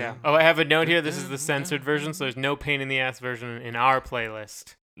dun Yeah. dun Oh, I have a note dun here. This is the dun censored dun version, so dun. there's no pain in the ass version in our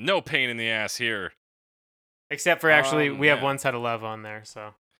playlist. No pain in the ass here. Except for actually, we have Yeah. One Side of Love on there,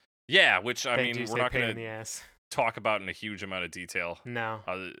 so Yeah, which I they do mean, we're say not pain in gonna the ass. talk about in a huge amount of detail. No.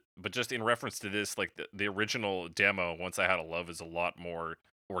 But just in reference to this, like the original demo, Once I Had a Love, is a lot more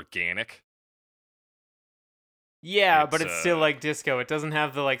organic. Yeah, but It's it's still like disco. It doesn't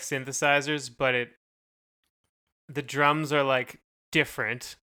have the like synthesizers, but the drums are like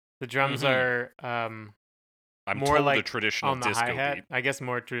different. The drums Mhm. are I'm more told a like traditional on the hi disco hat. beat. I guess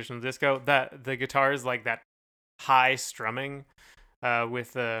more traditional disco. That the guitar is like that high strumming,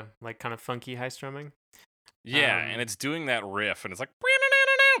 with the like kind of funky high strumming. Yeah, and it's doing that riff, and it's like.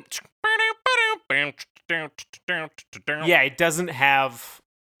 Yeah, it doesn't have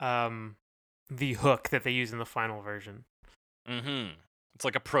the hook that they use in the final version. Mm-hmm. It's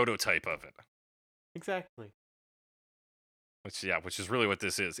like a prototype of it. Exactly. Which is really what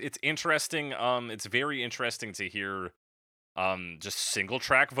this is. It's interesting. It's very interesting to hear, just single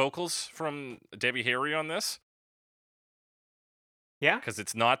track vocals from Debbie Harry on this, Yeah. because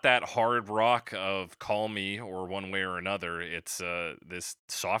it's not that hard rock of "Call Me" or one way or another. It's this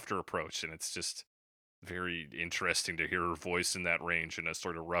softer approach, and it's just very interesting to hear her voice in that range in a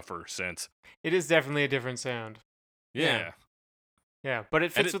sort of rougher sense. It is definitely a different sound. Yeah. Yeah, Yeah, but it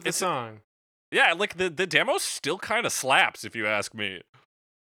and fits with the it's song. yeah, like the demo still kind of slaps if you ask me.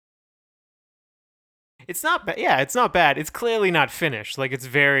 It's not bad. Yeah, it's not bad. It's clearly not finished. Like it's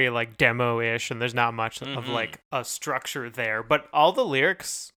very like demo-ish, and there's not much of Mm-hmm. like a structure there. But all the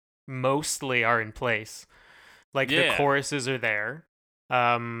lyrics mostly are in place. Like the Yeah, choruses are there.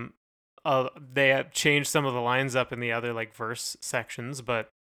 Um, they have changed some of the lines up in the other like verse sections, but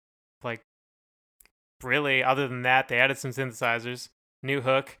like really, other than that, they added some synthesizers, new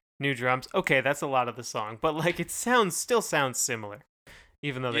hook, new drums. Okay, that's a lot of the song, but like it still sounds similar,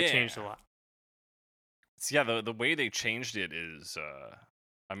 even though they changed a yeah. lot. Yeah, the way they changed it is,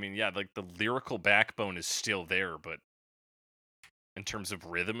 I mean, yeah, like the lyrical backbone is still there, but in terms of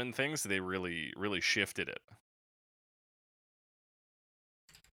rhythm and things, they really shifted it.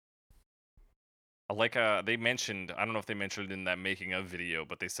 Like, they mentioned, I don't know if they mentioned it in that making of video,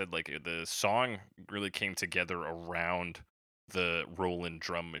 but they said like the song really came together around the Roland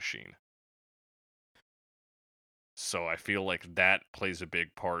drum machine. So I feel like that plays a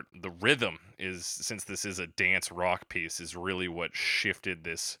big part. The rhythm is, since this is a dance rock piece, is really what shifted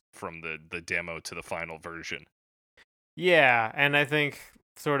this from the demo to the final version. Yeah, and I think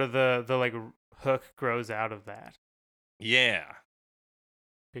sort of the like hook grows out of that Yeah,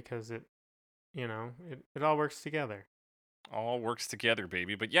 because it all works together. all works together,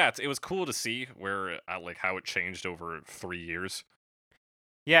 baby. But yeah, it was cool to see where like how it changed over 3 years.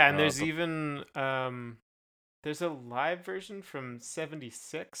 Yeah, and there's But even there's a live version from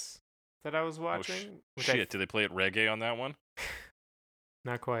 '76 that I was oh watching, which shit, did they play it reggae on that one?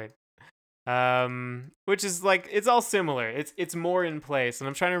 not quite. Which is like it's all similar. It's more in place, and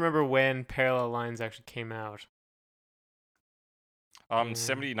I'm trying to remember when Parallel Lines actually came out.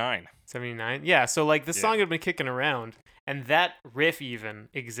 79. 79. Yeah, so like the Yeah. song had been kicking around, and that riff even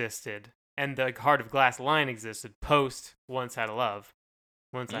existed, and the Heart of Glass line existed post Once Had a Love.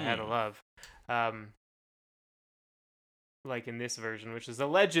 Once I Had a Mm. Love. Um, like in this version, which is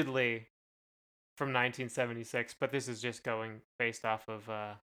allegedly from 1976, but this is just going based off of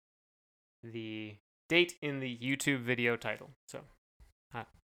the date in the YouTube video title. So,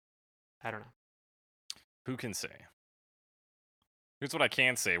 I don't know. Who can say? Here's what I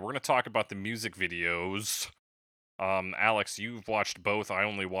can say. We're gonna talk about the music videos. Alex, you've watched both. I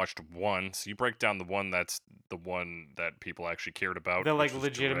only watched one. So you break down the one that's the one that people actually cared about, The like which was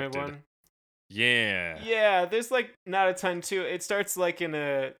legitimate directed. one. Yeah. Yeah, there's like not a ton to it. It starts like in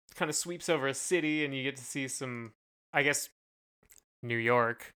a kind of sweeps over a city, and you get to see some, I guess, New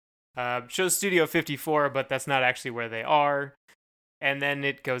York. Shows Studio 54, but that's not actually where they are. And then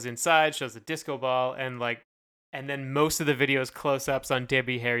it goes inside, shows a disco ball, and then most of the video is close-ups on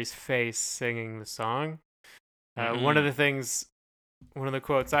Debbie Harry's face singing the song. One of Mm-hmm. the things, one of the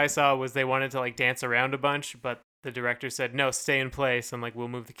quotes I saw was they wanted to like dance around a bunch, but the director said, "No, stay in place," and like we'll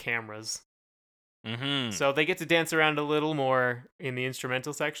move the cameras. Mm-hmm. So they get to dance around a little more in the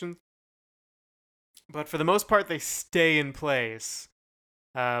instrumental section. but for the most part, they stay in place.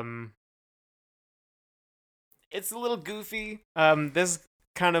 Um, it's a little goofy. This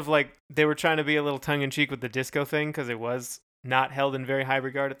kind of like they were trying to be a little tongue in cheek with the disco thing because it was not held in very high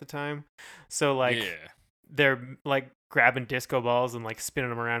regard at the time. So like Yeah. they're like grabbing disco balls and like spinning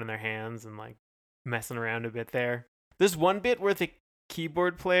them around in their hands and like messing around a bit there. There's one bit where the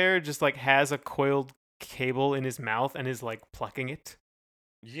keyboard player just like has a coiled cable in his mouth and is like plucking it.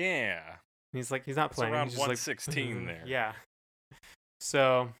 Yeah. And he's like he's not It's playing. around He's just 116 like there. yeah.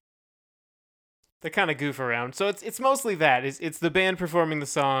 So they kind of goof around. So it's mostly that. It's the band performing the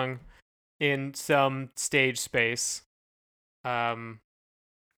song in some stage space.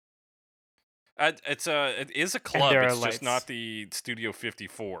 It is a club. there are It's just not lights. the Studio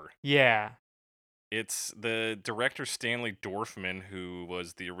 54. Yeah. It's the director Stanley Dorfman, who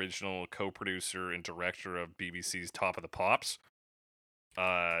was the original co-producer and director of BBC's Top of the Pops.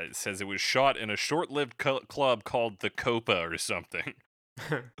 Says it was shot in a short-lived club called the Copa or something.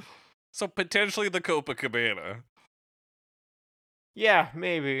 So potentially the Copacabana. Yeah,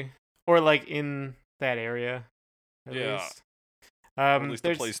 maybe. Or like in that area at Yeah. least. Or at least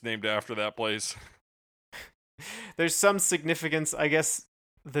a place named after that place. There's some significance, I guess.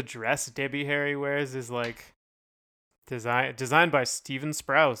 The dress Debbie Harry wears is like designed by Steven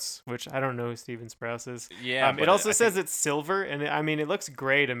Sprouse, which I don't know who Steven Sprouse is. Yeah, It but also I says think, it's silver, and I mean it looks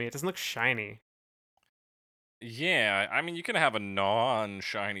gray to me. It doesn't look shiny. yeah, I mean you can have a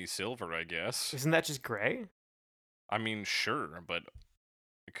non-shiny silver, I guess. Isn't that just gray? I mean, sure, but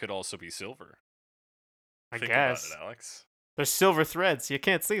it could also be silver. I Think about it, guess. Alex. There's silver threads. You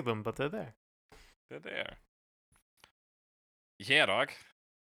can't see them, but they're there. They're there. Yeah, dog.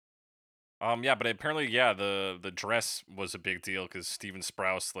 Yeah, but apparently, yeah, the dress was a big deal because Steven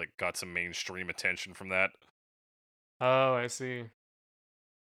Sprouse like got some mainstream attention from that, Oh, I see.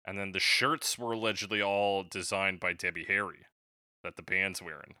 and then the shirts were allegedly all designed by Debbie Harry that the band's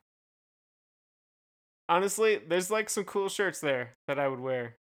wearing. Honestly, there's like some cool shirts there that I would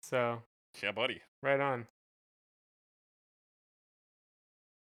wear. So, Yeah, buddy. right on.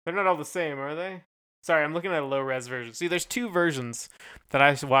 They're not all the same, are they? Sorry, I'm looking at a low res version. See, there's two versions that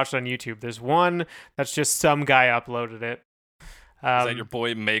I watched on YouTube. There's one that's just some guy uploaded it. Is that your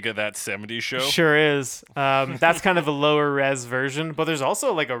boy Mega That 70s show? Sure is. That's kind of a lower res version, but there's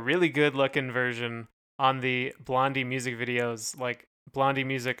also like a really good looking version on the Blondie music videos, like Blondie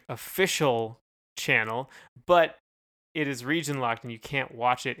Music official channel, but it is region locked and you can't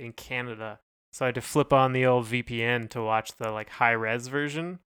watch it in Canada. So I had to flip on the old VPN to watch the like high res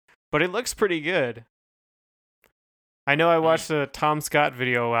version, but it looks pretty good. I know I watched a Tom Scott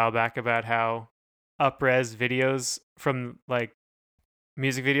video a while back about how up-res videos from like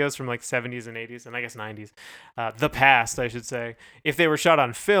music videos from like 70s and 80s and I guess 90s, the past, I should say, if they were shot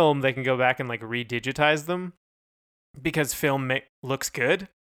on film, they can go back and like redigitize them because film looks good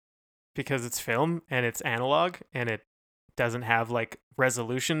because it's film and it's analog and it doesn't have like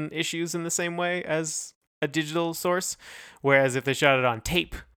resolution issues in the same way as a digital source. Whereas if they shot it on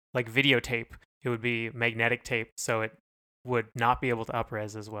tape, like videotape, it would be magnetic tape, so it would not be able to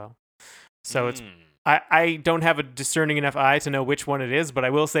upres as well. So it's I don't have a discerning enough eye to know which one it is, but I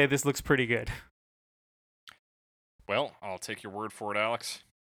will say this looks pretty good. Well, I'll take your word for it, Alex.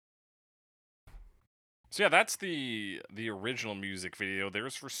 So yeah, that's the original music video.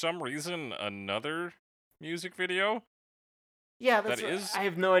 There's for some reason another music video Yeah, that is I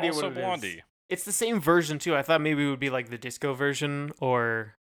have no idea also what it Blondie. is. It's the same version too. I thought maybe it would be like the disco version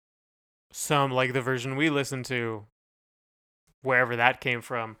or some like the version we listened to, wherever that came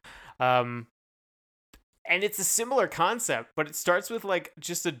from. And it's a similar concept, but it starts with like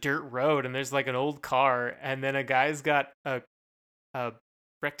just a dirt road and there's like an old car and then a guy's got a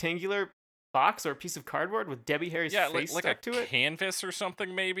rectangular box or a piece of cardboard with Debbie Harry's face like stuck a to it. canvas or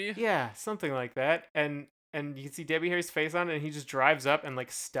something, maybe. Yeah, something like that. And you can see Debbie Harry's face on it and he just drives up and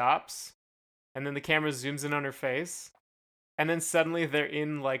like stops and then the camera zooms in on her face. And then suddenly they're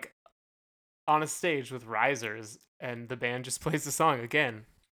in like on a stage with risers and the band just plays the song again.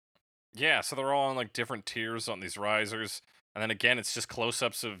 Yeah, so they're all on like different tiers on these risers, and then again it's just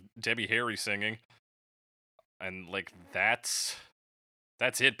close-ups of Debbie Harry singing, and like that's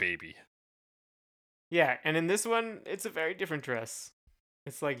it, baby. Yeah, and in this one, it's a very different dress.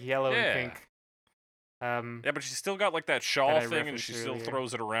 It's like yellow and pink. Yeah, but she's still got like that shawl I thing, and referenced she still earlier.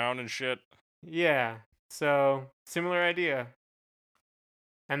 throws it around and shit. Yeah, so similar idea.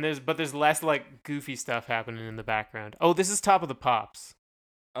 And there's less like goofy stuff happening in the background. Oh, this is Top of the Pops.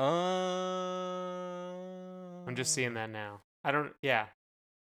 I'm just seeing that now. I don't. Yeah.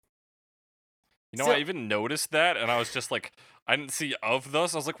 You know, So I even noticed that, and I was just like, I didn't see of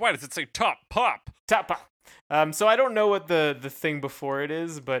those. I was like, why does it say top pop? top pop. So I don't know what the thing before it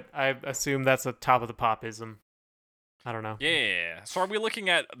is, but I assume that's a top of the popism. I don't know. Yeah. So are we looking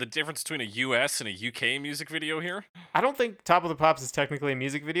at the difference between a US and a UK music video here? I don't think Top of the Pops is technically a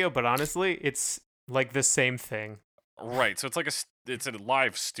music video, but honestly, it's like the same thing. Right. So it's like it's a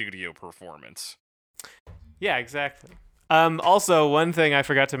live studio performance. Yeah, exactly. Also, one thing I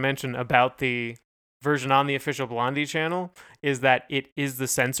forgot to mention about the version on the official Blondie channel is that it is the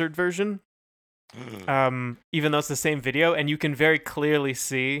censored version. Even though it's the same video, and you can very clearly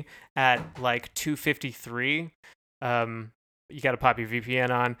see at like 2:53, you got to pop your VPN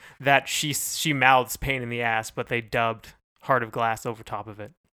on that she mouths "pain in the ass," but they dubbed "Heart of Glass" over top of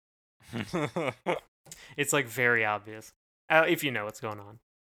it. It's like very obvious if you know what's going on.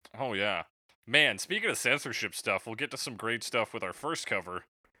 Oh yeah. Man, speaking of censorship stuff, we'll get to some great stuff with our first cover.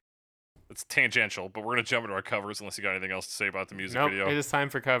 It's tangential, but we're gonna jump into our covers unless you got anything else to say about the music Nope, video. it is time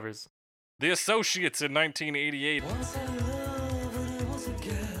for covers. The Associates in 1988. Once had love, but it was a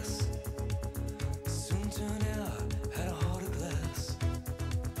guess. Soon turned out, had a heart of glass.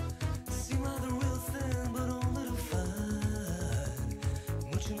 Seemed like the real thing, but only to find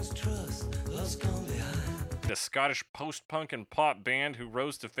much you must trust, love's gone behind. A Scottish post-punk and pop band who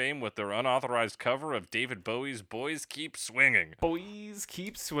rose to fame with their unauthorized cover of David Bowie's Boys Keep Swinging. Boys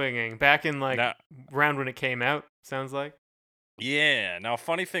keep swinging. Back in like Now, round when it came out, sounds like yeah. Now,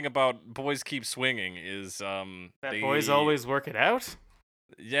 funny thing about Boys Keep Swinging is that they boys always work it out.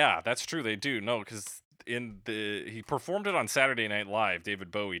 Yeah, that's true. They do. No, because he performed it on Saturday Night Live. David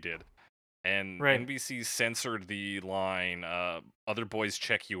Bowie did, and Right. NBC censored the line "Other boys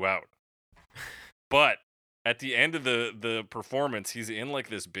check you out." But at the end of the performance, he's in like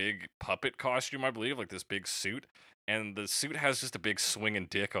this big puppet costume, I believe, like this big suit, and the suit has just a big swinging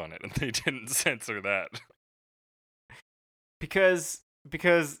dick on it, and they didn't censor that. Because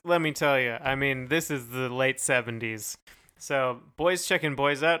let me tell you, I mean, this is the late 70s. So, boys checking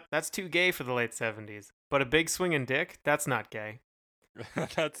boys out, that's too gay for the late 70s. But a big swinging dick, that's not gay.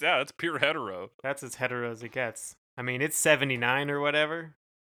 That's pure hetero. That's as hetero as it gets. I mean, it's 79 or whatever.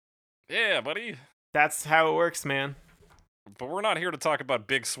 Yeah, buddy. That's how it works, man. But we're not here to talk about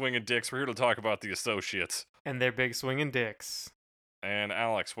big swinging dicks. We're here to talk about the Associates. And they're big swinging dicks. And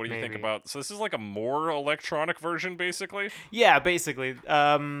Alex, what do you think Maybe. about? So this is like a more electronic version, basically. Yeah, basically.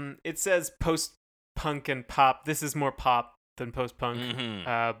 It says post-punk and pop. This is more pop than post-punk.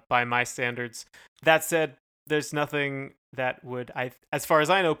 Mm-hmm. By my standards. That said, there's nothing that would, as far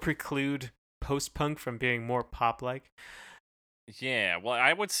as I know, preclude post-punk from being more pop-like. Yeah, well,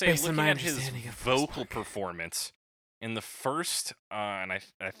 I would say Based on looking my at his understanding of vocal post-punk. performance in the first, and I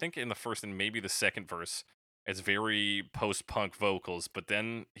think in the first and maybe the second verse, it's very post-punk vocals, but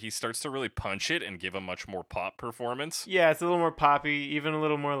then he starts to really punch it and give a much more pop performance. Yeah, it's a little more poppy, even a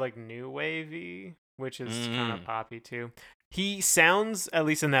little more like new wavy, which is kind of poppy too. He sounds, at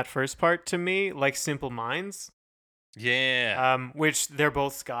least in that first part, to me like Simple Minds. Yeah. Which they're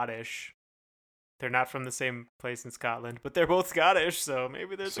both Scottish. They're not from the same place in Scotland, but they're both Scottish, so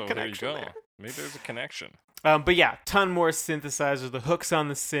maybe there's So a there you connection go. there. Maybe there's a connection. But yeah, ton more synthesizers. The hooks on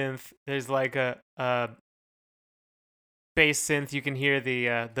the synth. There's like a bass synth. You can hear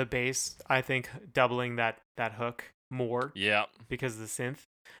the bass. I think doubling that hook more Yeah. because of the synth.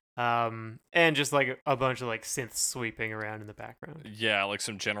 And just like a bunch of like synths sweeping around in the background. Yeah, like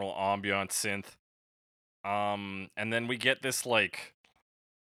some general ambient synth. And then we get this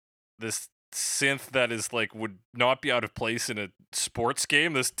synth that is like would not be out of place in a sports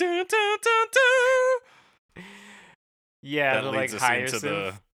game. This dun, dun, dun, dun, Yeah, that the leads like us higher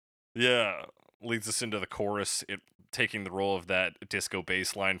into synth. leads us into the chorus. It taking the role of that disco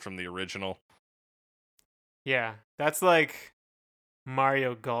bass line from the original. Yeah, that's like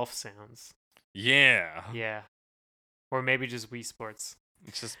Mario Golf sounds. Yeah, Yeah, or maybe just Wii Sports.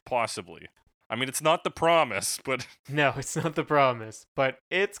 it's just possibly. I mean, it's not The Promise, but No, it's not The Promise, but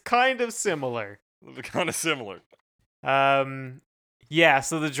it's kind of similar. they're kind of similar. Yeah,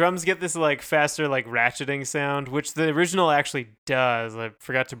 so the drums get this like faster like ratcheting sound, which the original actually does. I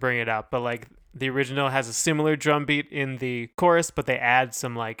forgot to bring it up, but like the original has a similar drum beat in the chorus, but they add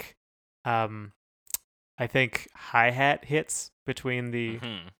some like I think hi-hat hits between the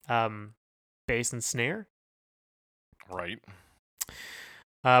Mhm. bass and snare. Right.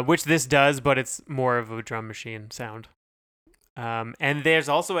 Which this does, but it's more of a drum machine sound. And there's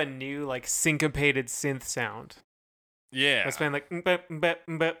also a new like syncopated synth sound. Yeah. That's playing like mbep, mbep,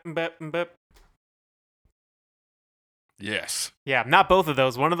 mbep, mbep, mbep. Yes. Yeah, not both of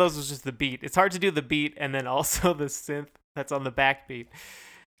those. One of those was just the beat. It's hard to do the beat and then also the synth that's on the backbeat.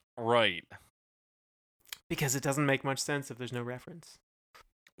 Right. because it doesn't make much sense if there's no reference.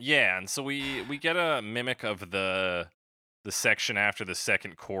 Yeah, and so we get a mimic of the section after the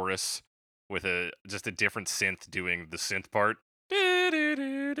second chorus with just a different synth doing the synth part.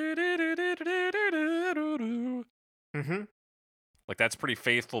 Mm-hmm. Like that's pretty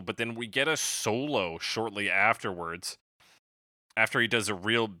faithful, but then we get a solo shortly afterwards after he does a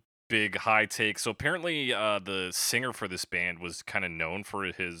real big high take. So apparently the singer for this band was kind of known for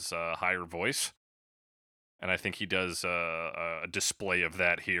his higher voice. And I think he does a display of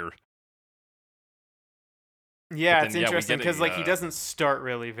that here. Yeah, then, it's yeah, we interesting get because a, like he doesn't start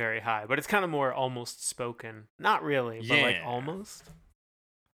really very high, but it's kind of more almost spoken. Not really, but like Yeah. almost.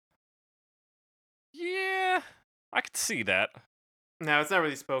 Yeah, I could see that. No, it's not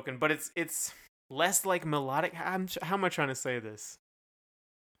really spoken, but it's less like melodic. How am I trying to say this?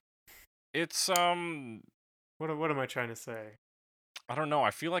 It's What am I trying to say? I don't know.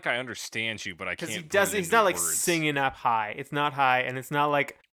 I feel like I understand you, but I Because can't. he put it doesn't. He's into not like words. singing up high. It's not high, and it's not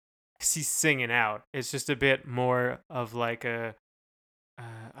like he's singing out. It's just a bit more of like a.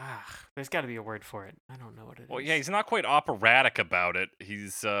 There's got to be a word for it. I don't know what it is. Well, yeah, he's not quite operatic about it.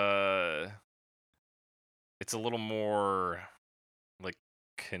 He's it's a little more like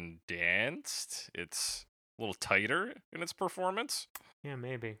condensed. It's a little tighter in its performance. Yeah,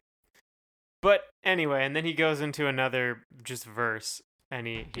 maybe. But anyway, and then he goes into another just verse, and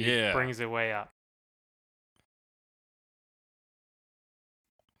he Yeah. brings it way up.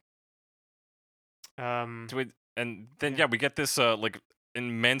 And then Yeah. we get this like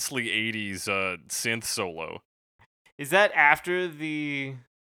immensely 80s synth solo. Is that after the?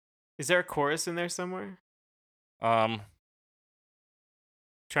 Is there a chorus in there somewhere? Um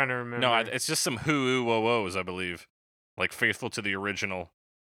Trying to remember. no, it's just some hoo whoa woes, I believe. Like faithful to the original.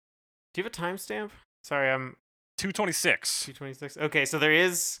 Do you have a timestamp? Sorry, I'm 226. 226. Okay, so there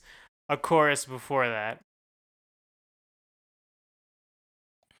is a chorus before that.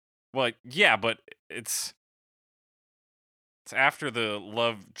 Well, yeah, but it's after the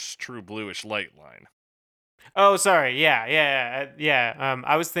Love's True Bluish Light line. Oh, sorry. Yeah.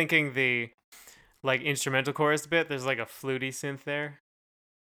 I was thinking the like instrumental chorus bit. There's like a fluty synth there,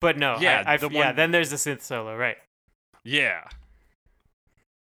 but no. Yeah, the yeah. one- Then there's the synth solo, right? Yeah.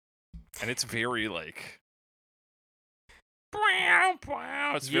 And it's very like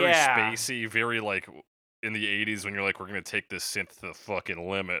it's very Yeah. spacey, very like in the 80s when you're like, we're gonna take this synth to the fucking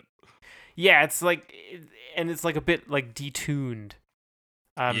limit. Yeah, it's like, and it's like a bit like detuned.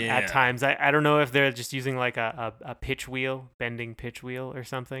 Yeah. At times, I don't know if they're just using like a pitch wheel, bending pitch wheel or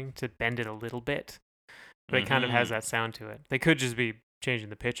something to bend it a little bit, but it kind of has Mhm. that sound to it. They could just be changing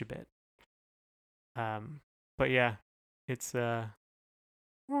the pitch a bit. But yeah, it's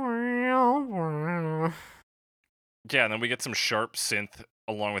Yeah, and then we get some sharp synth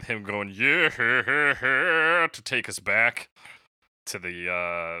along with him going yeah to take us back to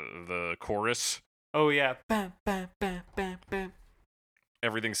the chorus. Oh yeah. Bam, bam, bam, bam, bam.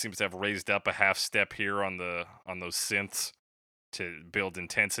 Everything seems to have raised up a half step here on those synths to build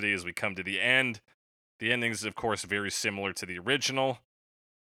intensity as we come to the end. The ending is of course very similar to the original.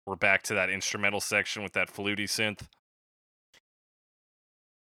 We're back to that instrumental section with that fluty synth,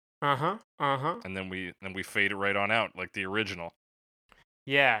 and then we fade it right on out like the original.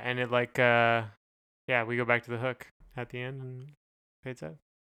 Yeah, and it like we go back to the hook at the end and fades out.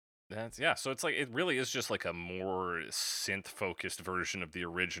 So it's like it really is just like a more synth focused version of the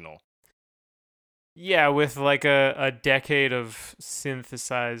original. Yeah, with like a decade of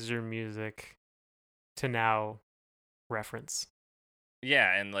synthesizer music to now reference.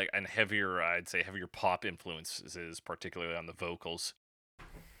 Yeah, and heavier, I'd say heavier pop influences, particularly on the vocals.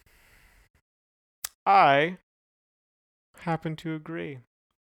 I happen to agree.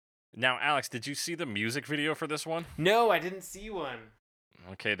 Now, Alex, did you see the music video for this one? No, I didn't see one.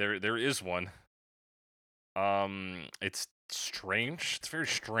 Okay, there is one. It's strange. It's very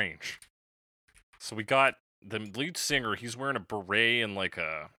strange. So we got the lead singer. He's wearing a beret and like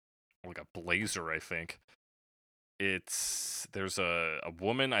a blazer, I think. There's a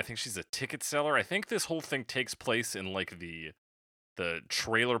woman. I think she's a ticket seller. I think this whole thing takes place in like the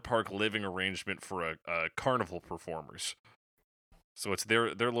trailer park living arrangement for a carnival performers. So it's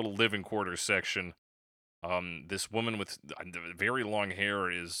their little living quarters section. This woman with very long hair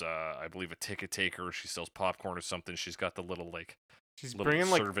is, I believe, a ticket taker. She sells popcorn or something. She's got the little like She's little bringing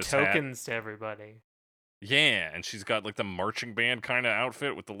like service hat. tokens to everybody. Yeah, and she's got like the marching band kind of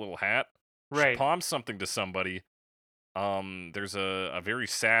outfit with the little hat. Right. She palms something to somebody. There's a very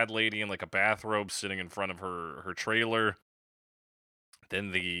sad lady in like a bathrobe sitting in front of her trailer.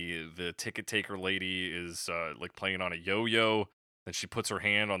 Then the ticket taker lady is like playing on a yo-yo. Then she puts her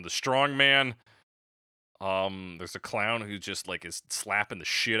hand on the strong man. There's a clown who just like is slapping the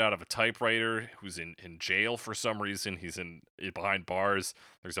shit out of a typewriter, who's in jail for some reason. He's behind bars.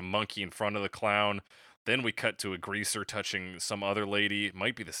 There's a monkey in front of the clown. Then we cut to a greaser touching some other lady. It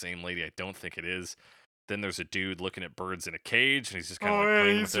might be the same lady. I don't think it is. Then there's a dude looking at birds in a cage, and he's just kind of Oh like man,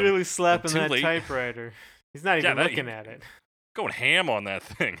 playing he's with them. really slapping too that late. typewriter. He's not even that- looking at it. Going ham on that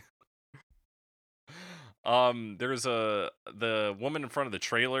thing. There's the woman in front of the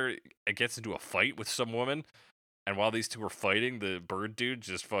trailer. It gets into a fight with some woman, and while these two are fighting, the bird dude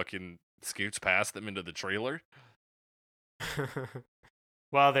just fucking scoots past them into the trailer.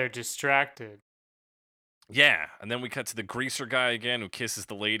 While they're distracted. Yeah, and then we cut to the greaser guy again who kisses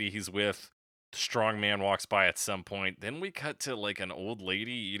the lady he's with. The strong man walks by at some point. Then we cut to like an old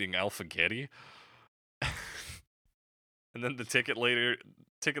lady eating alphagetti. And then the ticket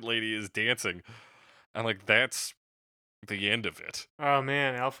lady is dancing. And like that's the end of it. Oh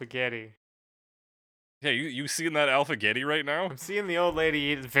man, alphagetti. Yeah, you seeing that alphagetti right now? I'm seeing the old lady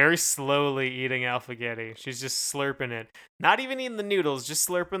eat very slowly eating alphagetti. She's just slurping it. Not even eating the noodles, just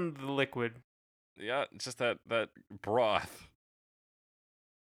slurping the liquid. Yeah, just that broth.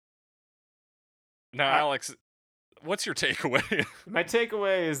 Now, Alex, what's your takeaway? My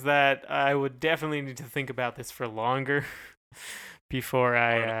takeaway is that I would definitely need to think about this for longer before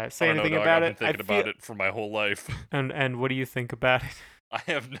I say don't know, anything dog. about I've it. been thinking about it for my whole life. And what do you think about it? I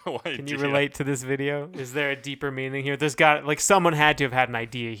have no idea. Can you relate to this video? Is there a deeper meaning here? There's got like someone had to have had an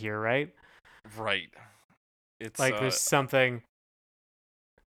idea here, right? Right. It's Like there's something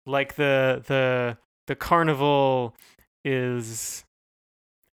like the carnival is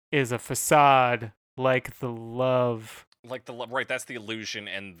a facade, like the love. like right. That's the illusion,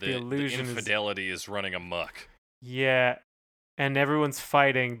 and the illusion is- infidelity is running amok. Yeah, and everyone's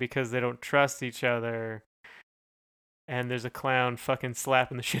fighting because they don't trust each other. And there's a clown fucking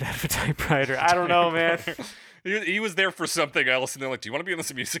slapping the shit out of a typewriter. I don't know, man. he was there for something else, and they're like, "Do you want to be in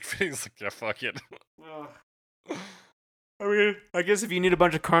this music video?" He's like, "Yeah, fuck it." I mean, I guess if you need a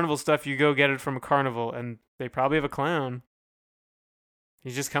bunch of carnival stuff, you go get it from a carnival, and they probably have a clown.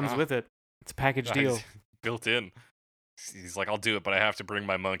 He just comes Ah. with it. It's a package deal. Built in. He's like, "I'll do it, but I have to bring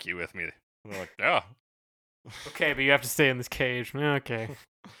my monkey with me." And they're like, "Yeah, Okay, but you have to stay in this cage. Okay.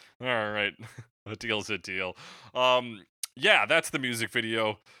 all right, a deal's a deal." Yeah, that's the music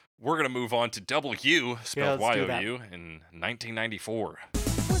video. We're gonna move on to W, spelled let's do that. Y-O-U, in 1994.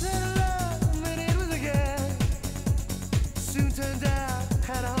 Was it love? Maybe it was a guess. Soon turned out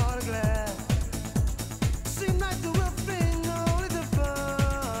had a heart of glass. Seemed like the real thing, only the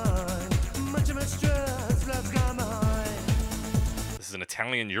fun. Much of my stress, love's gone behind. This is an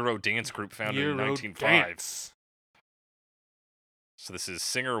Italian Euro dance group founded in Euro 1905. dance. So this is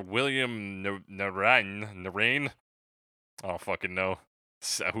singer William Narain. I don't fucking know.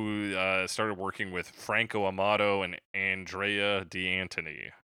 Who started working with Franco Amato and Andrea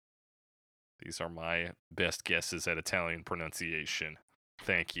D'Antoni. These are my best guesses at Italian pronunciation.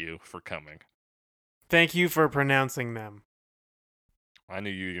 Thank you for coming. Thank you for pronouncing them. I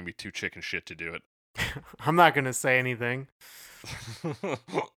knew you were going to be too chicken shit to do I'm not going to say anything.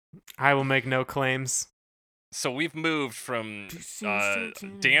 it. I will make no claims. So we've moved from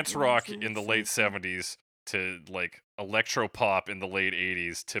dance rock in the late 70s to like electro pop in the late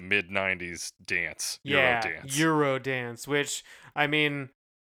 80s to mid 90s dance. Yeah, Euro dance. Euro dance, which, I mean,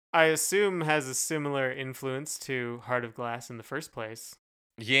 I assume has a similar influence to Heart of Glass in the first place.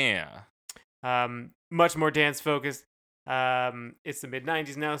 Yeah. Much more dance focused. It's the mid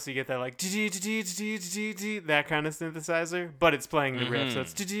 90s now, so you get that like that kind of synthesizer, but it's playing the riff, so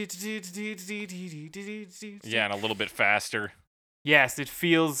it's Yeah, and a little bit faster. yes, it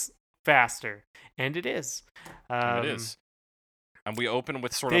feels faster, and it is. It is. And we open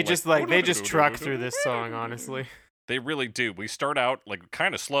with sort They of just they just truck through this song, honestly. They really do. We start out like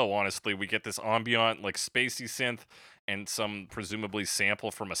kind of slow, honestly. We get this ambient, like spacey synth and some presumably sample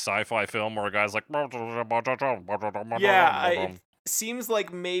from a sci-fi film where a guy's like, Yeah, it seems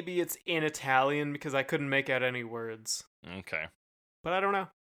like maybe it's in Italian because I couldn't make out any words, Okay. but I don't know.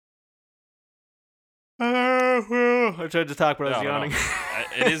 I tried to talk, but I was Yeah, I don't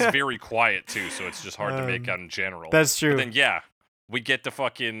yawning. It is very quiet too, so it's just hard to make out in general. That's true. But then yeah, we get the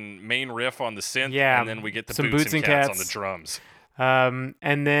fucking main riff on the synth, Yeah, and then we get the some boots and cats on the drums. And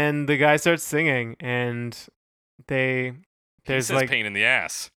then the guy starts singing, and He there's says like pain in the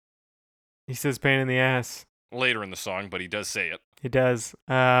ass he says pain in the ass. later in the song, but he does say it. He does.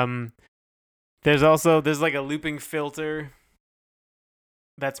 There's like a looping filter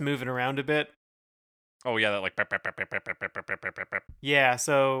that's moving around a bit. Oh yeah, that like Yeah.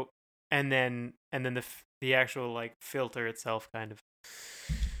 So and then the actual like filter itself kind of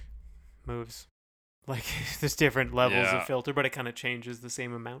moves Like there's different levels Yeah. of filter, but it kind of changes the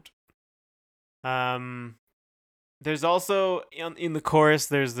same amount. There's also in the chorus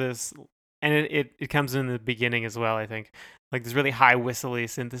there's this, and it comes in the beginning as well, I think. Like this really high whistly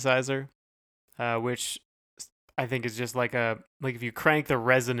synthesizer, which I think is just like if you crank the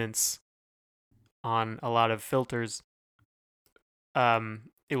resonance on a lot of filters,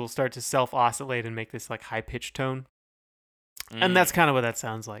 it will start to self oscillate and make this like high pitched tone. And that's kind of what that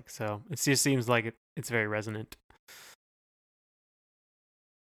sounds like. So it just seems like it's very resonant.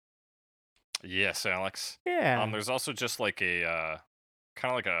 Yes, Alex. Yeah. There's also just like a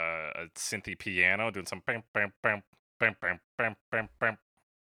kind of like a synthy piano doing some bam bam bam bam bam bam bam bam,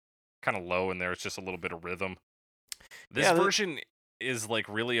 kind of low in there. It's just a little bit of rhythm. This Yeah, version is like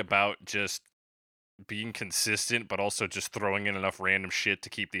really about just being consistent, but also just throwing in enough random shit to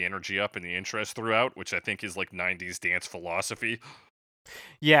keep the energy up and the interest throughout, which I think is like 90s dance philosophy.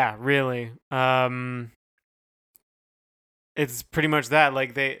 Yeah, really. It's pretty much that.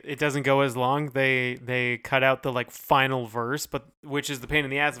 Like it doesn't go as long. They cut out the like final verse, but which is the pain in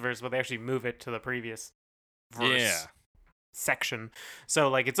the ass verse, but they actually move it to the previous verse section. So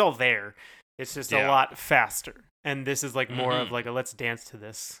like it's all there. It's just a lot faster. And this is like more of like a let's dance to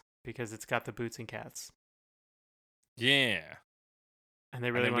this because it's got the Boots and Cats. Yeah. And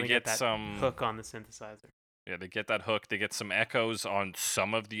they really want to get that some hook on the synthesizer. Yeah, they get that hook. They get some echoes on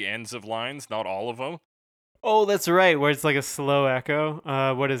some of the ends of lines, not all of them. Oh, that's right. Where it's like a slow echo.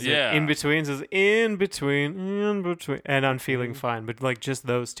 What is it? In between. It says in between, and I'm feeling fine. But like just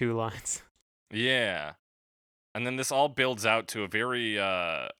those two lines. Yeah. And then this all builds out to a very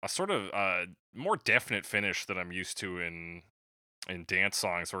a sort of more definite finish that I'm used to in dance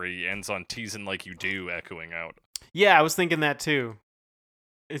songs, where he ends on "teasing like you do," echoing out. Yeah, I was thinking that too.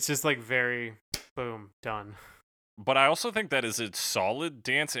 It's just like very boom, done. But I also think that is a solid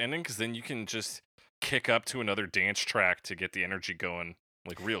dance ending, because then you can just kick up to another dance track to get the energy going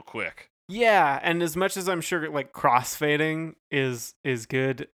like real quick. Yeah, and as much as I'm sure like crossfading is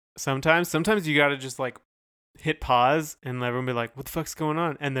good sometimes you got to just like hit pause and let everyone be like, what the fuck's going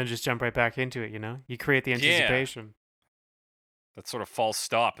on? And then just jump right back into it, you know? You create the anticipation. That sort of false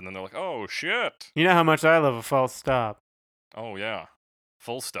stop, and then they're like, oh shit. You know how much I love a false stop. Oh yeah.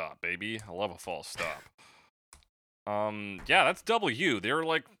 Full stop, baby. I love a false stop. Yeah, that's W. They're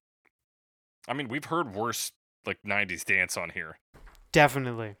like, I mean, we've heard worse like 90s dance on here.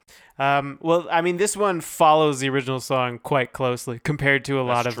 Definitely. Well, I mean, this one follows the original song quite closely compared to a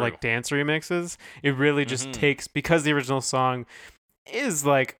lot of like dance remixes. It really just takes, because the original song is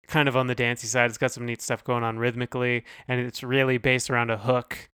like kind of on the dancey side. It's got some neat stuff going on rhythmically, and it's really based around a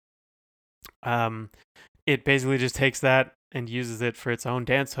hook. It basically just takes that and uses it for its own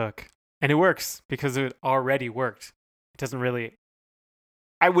dance hook, and it works because it already worked. It doesn't really,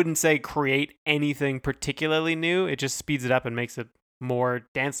 I wouldn't say create anything particularly new. It just speeds it up and makes it more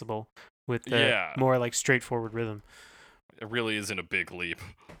danceable with the more like straightforward rhythm. It really isn't a big leap.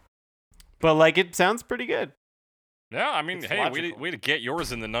 But like it sounds pretty good. Yeah, I mean, It's hey, logical. way to get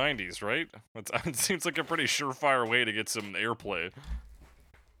yours in the 90s, right? It seems like a pretty surefire way to get some airplay.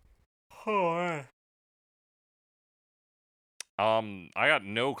 Oh, I got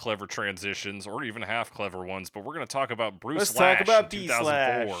no clever transitions or even half clever ones, but we're going to talk about Bruce Let's Slash talk about in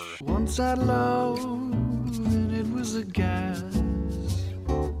B-Slash. 2004. Once I'd love, and it was a gas.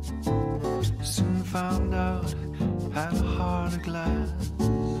 Soon found out, had a heart of glass.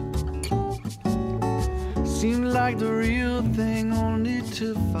 Seemed like the real thing, only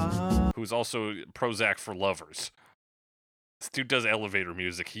to find. Who's also Prozac for Lovers. This dude does elevator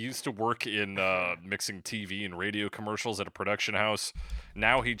music. He used to work in mixing TV and radio commercials at a production house.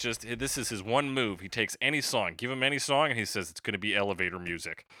 Now this is his one move. He takes any song, give him any song, and he says it's going to be elevator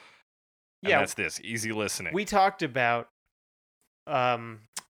music. And that's this, easy listening. We talked about what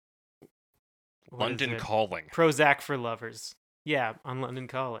London is it? Calling. Prozac for Lovers. Yeah, on London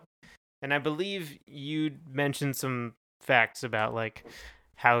Calling. And I believe you mentioned some facts about like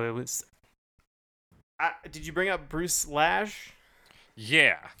how it was. Did you bring up Bruce Lash?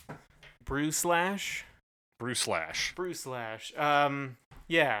 Yeah. Bruce Slash? Bruce Slash. Bruce Slash.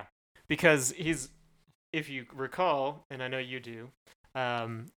 Yeah, because he's, if you recall, and I know you do,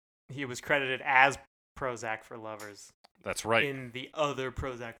 he was credited as Prozac for Lovers. That's right. In the other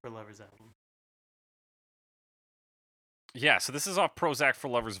Prozac for Lovers album. Yeah, so this is off Prozac for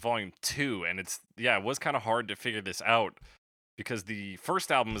Lovers Volume 2, and it was kind of hard to figure this out because the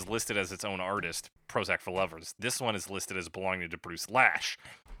first album is listed as its own artist, Prozac for Lovers. This one is listed as belonging to Bruce Lash,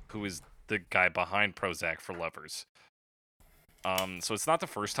 who is the guy behind Prozac for Lovers. So it's not the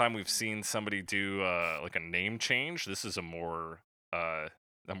first time we've seen somebody do like a name change. This is a more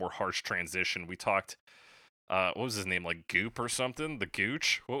a more harsh transition. We talked, what was his name, like Goop or something? The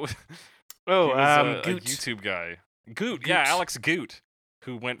Gooch? What was? Oh, He was a Goot. YouTube guy. Goot, Goot. yeah, Alex Goot,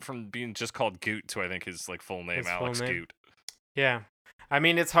 who went from being just called Goot to I think his like full name, His full Alex name. Goot. Yeah, I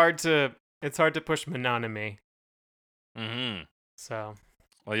mean it's hard to push mononymy. Mm-hmm. So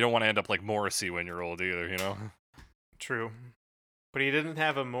Well, you don't want to end up like Morrissey when you're old either, you know? true, but he didn't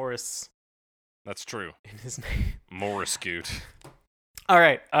have a Morris That's true. in his name. Morris Goot. All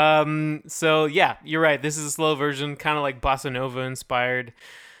right. So yeah, you're right. This is a slow version, kind of like bossa nova inspired.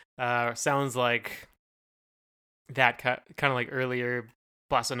 Sounds like that kind of like earlier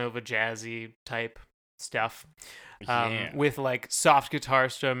bossa nova jazzy type stuff. Yeah. With like soft guitar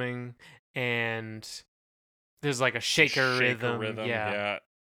strumming and there's like a shaker rhythm. Yeah.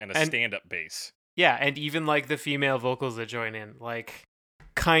 And a And- stand-up bass. Yeah, and even like the female vocals that join in, like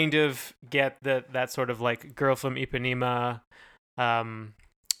kind of get that sort of like girl from Ipanema,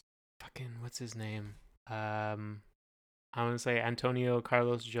 fucking what's his name? I want to say Antonio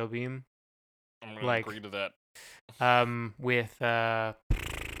Carlos Jobim, I'm gonna like- agree to that. with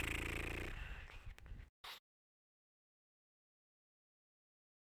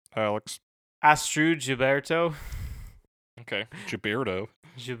Alex. Astrud Gilberto. Okay. Gilberto.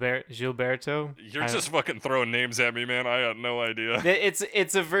 Gilberto. You're I- just fucking throwing names at me, man. I had no idea.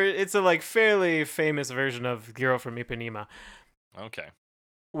 It's a like fairly famous version of Girl from Ipanema, Okay.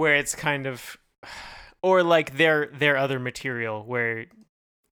 where it's kind of, or like their other material where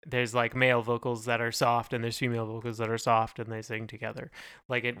there's like male vocals that are soft and there's female vocals that are soft and they sing together.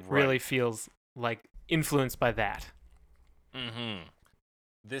 Like it Right. really feels like influenced by that. Mm-hmm.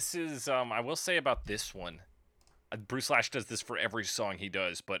 This is I will say about this one. Bruce Lash does this for every song he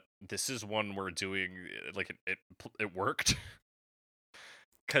does, but this is one we're doing like it worked.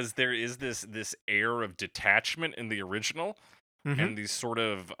 Cuz there is this air of detachment in the original, Mhm. and these sort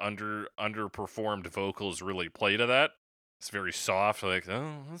of underperformed vocals really play to that. It's very soft, like,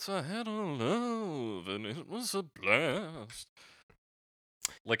 oh, it's a head of love, and it was a blast.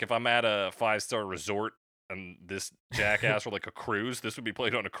 Like if I'm at a 5-star resort and this jackass were like a cruise, this would be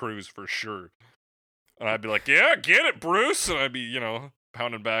played on a cruise for sure. And I'd be like, yeah, get it, Bruce. And I'd be,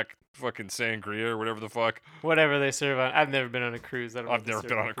 pounding back fucking sangria or whatever the fuck. Whatever they serve on. I've never been on a cruise. I don't know I've what they never serve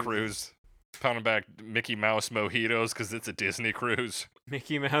been on a cruise. Pounding back Mickey Mouse mojitos because it's a Disney cruise.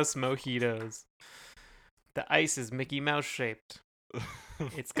 Mickey Mouse mojitos. The ice is Mickey Mouse shaped.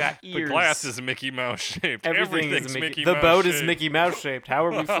 It's got The ears. glass is Mickey Mouse shaped. Everything Everything's is Mickey. Mouse The boat is shaped. Mickey Mouse shaped. How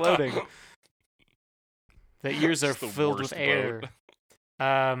are we floating? The ears are It's the filled with worst air.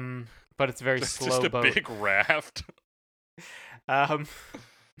 boat. But it's a very It's slow just a boat. big raft. Um,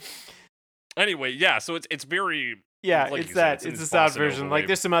 Anyway, yeah, so it's very yeah, like it's you said, that. it's in It's a its soft bossa nova version. way. Like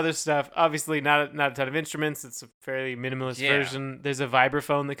there's some other stuff. Obviously, not a ton of instruments. It's a fairly minimalist Yeah. version. There's a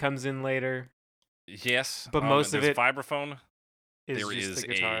vibraphone that comes in later. yes, But most of there's it- vibraphone. It's There just is the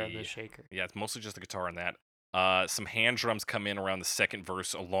guitar and a- the shaker. Yeah, it's mostly just the guitar and that. Some hand drums come in around the second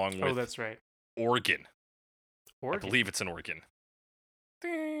verse along Oh, with that's right. organ. I Organ. believe it's an organ.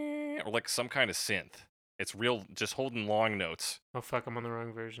 Or like some kind of synth. It's real, just holding long notes. Oh fuck, I'm on the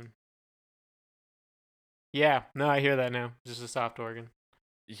wrong version. Yeah, no, I hear that now. Just a soft organ.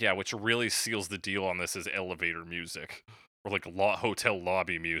 Yeah, which really seals the deal on this is elevator music. Or like hotel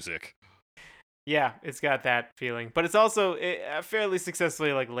lobby music. Yeah, it's got that feeling, but it's also fairly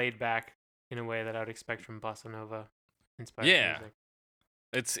successfully like laid back in a way that I would expect from bossa nova inspired Yeah. music.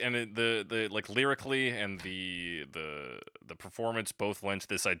 It's the like lyrically and the performance both lend to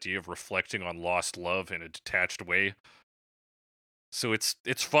this idea of reflecting on lost love in a detached way. So it's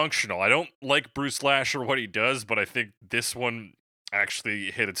functional. I don't like Bruce Lash or what he does, but I think this one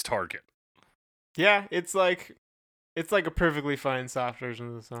actually hit its target. Yeah, it's like a perfectly fine soft version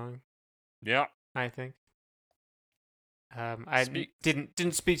of the song, Yeah. I think. I Speak-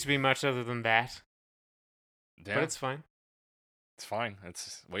 didn't speak to me much other than that, Yeah. but it's fine. It's fine.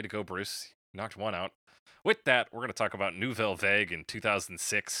 It's way to go, Bruce. Knocked one out. With that, we're gonna talk about Nouvelle Vague in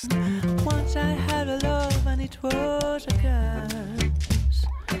 2006. Once I had a love and it was a gas.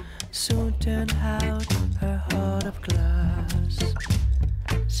 Soon turned out her heart of glass.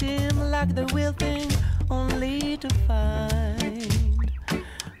 Seemed like the real thing, only to find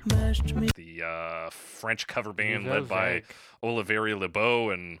merged me. The French cover band Nouvelle led by Vague. Olivier Lebeau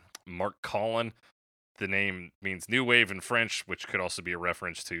and Marc Collin. The name means new wave in French, which could also be a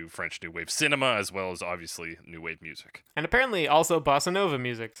reference to French new wave cinema, as well as obviously new wave music. And apparently also bossa nova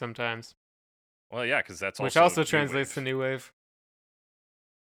music sometimes, Well, yeah, because that's which also also new translates wave. to new wave.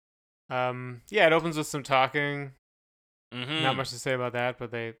 Yeah, it opens with some talking. Mhm. Not much to say about that,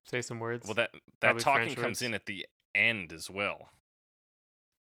 but they say some words. Well, that Probably talking French comes words. in at the end as well.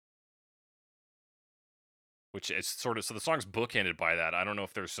 which is sort of so the song's bookended by that. I don't know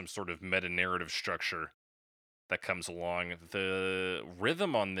if there's some sort of meta narrative structure that comes along. The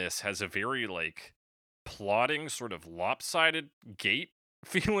rhythm on this has a very like plodding, sort of lopsided gait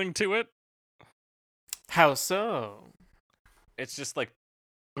feeling to it. How so? It's just like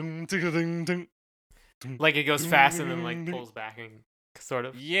boom, ding, ding, Like it goes fast and then like pulls back and sort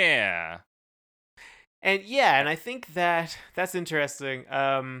of. yeah. And yeah, and I think that's interesting.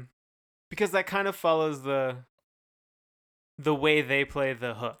 Because that kind of follows the way they play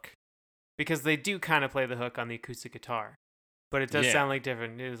the hook. Because they do kind of play the hook on the acoustic guitar. But it does Yeah. sound like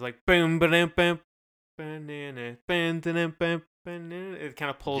different. It was like boom ba-dum, bum, ba-dum, ba-dum, bum, ba-dum. It kind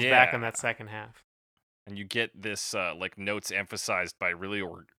of pulls back on Yeah. that second half. And you get this like notes emphasized by really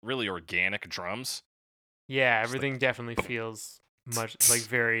organic drums. Yeah, Just like everything definitely feels much like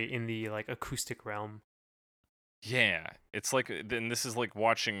very in the like acoustic realm. Yeah, it's like then this is like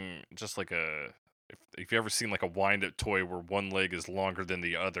watching just like if you ever seen like a wind-up toy where one leg is longer than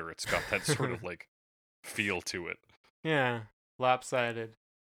the other, it's got that sort of like feel to it. Yeah, lopsided.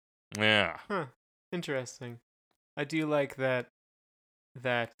 Yeah. Huh. Interesting. I do like that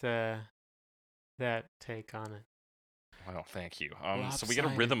take on it. Well, thank you. So we get a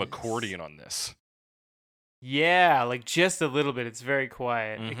rhythm Lopsidedness. accordion on this. Yeah, like just a little bit. It's very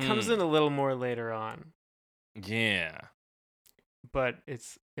quiet. It comes Mhm. in a little more later on, Yeah. but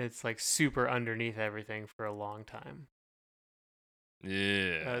it's like super underneath everything for a long time.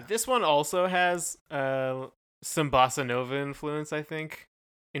 Yeah. This one also has some bossa nova influence, I think,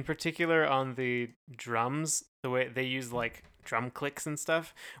 in particular on the drums. The way they use like drum clicks and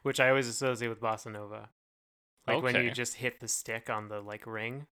stuff, which I always associate with bossa nova. Like when you Okay. just hit the stick on the like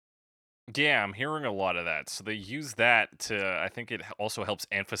ring. Yeah, I'm hearing a lot of that. So they use that to I think it also helps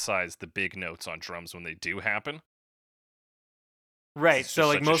emphasize the big notes on drums when they do happen. Right. It's So just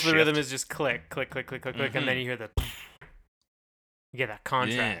like such a most of the rhythm shift. is just click, click, click, click, click, click, and then you hear the you get that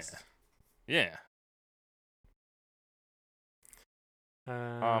contrast. Yeah.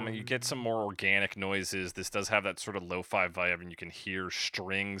 And you get some more organic noises. This does have that sort of lo-fi vibe, and you can hear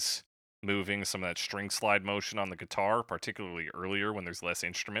strings moving, some of that string slide motion on the guitar, particularly earlier when there's less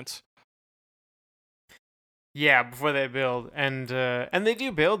instruments. Yeah, before they build, and they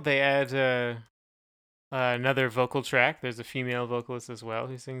do build. They add another vocal track. There's a female vocalist as well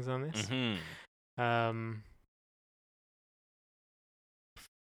who sings on this. Um,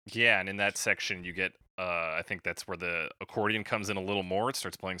 Yeah, and in that section you get I think that's where the accordion comes in a little more. It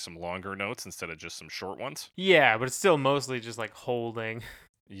starts playing some longer notes instead of just some short ones. yeah, but it's still mostly just like holding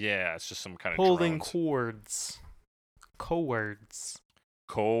Yeah, it's just some kind of holding drones. chords,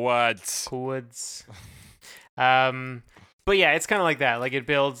 chords. Chords. But yeah, it's kind of like that. Like it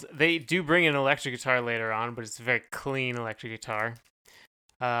builds. They do bring in electric guitar later on, but it's a very clean electric guitar.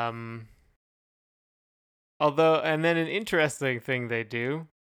 Although, and then an interesting thing they do,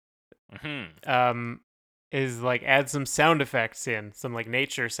 is like add some sound effects in, some like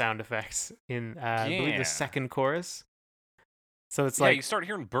nature sound effects in. I believe Yeah. the second chorus. So it's Yeah, like you start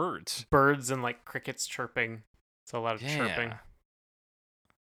hearing birds. birds and like crickets chirping. So a lot of chirping. Yeah.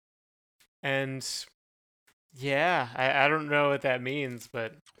 And yeah, I don't know what that means,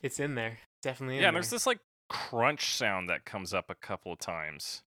 but it's in there. Definitely in Yeah, there. and there's this like crunch sound that comes up a couple of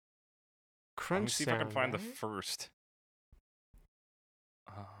times. crunch Let me see if I can sound, find the right? first.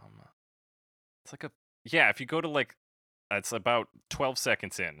 It's like if you go to like it's about 12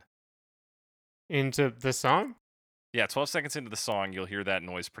 seconds in. Into the song? Yeah, 12 seconds into the song, you'll hear that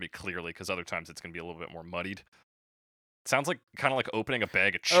noise pretty clearly because other times it's going to be a little bit more muddied. It sounds like kind of like opening a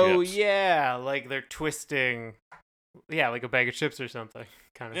bag of chips. Oh yeah, like they're twisting. Yeah, like a bag of chips or something.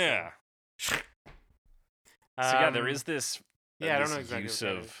 Kind of. Yeah. Sound. So yeah, there is this Yeah, I don't this know exactly use what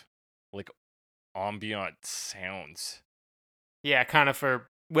that is. of like ambient sounds. Yeah, kind of for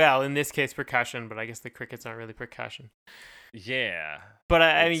well, in this case, percussion, but I guess the crickets aren't really percussion. Yeah. But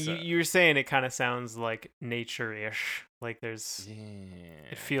I mean, It's, you were saying it kind of sounds like nature-ish. Like there's, Yeah.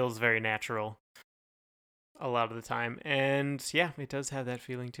 it feels very natural a lot of the time, and yeah, it does have that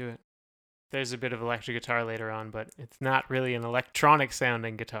feeling to it. There's a bit of electric guitar later on, but it's not really an electronic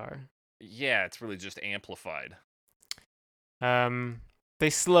sounding guitar. Yeah, it's really just amplified. They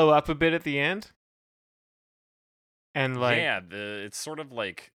slow up a bit at the end, and like yeah, it's sort of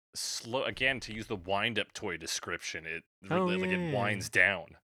like slow again to use the wind-up toy description. It Oh, really like yeah. it winds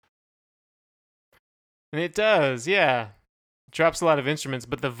down. and it does, yeah. Drops a lot of instruments,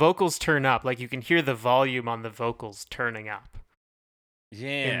 but the vocals turn up. Like you can hear the volume on the vocals turning up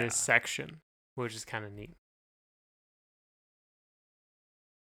Yeah. in this section, which is kind of neat.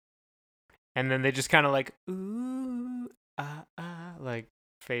 And then they just kind of like ooh like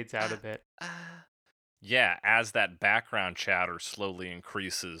fades out a bit. Yeah, as that background chatter slowly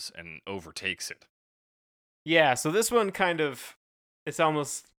increases and overtakes it. Yeah, so this one kind of, it's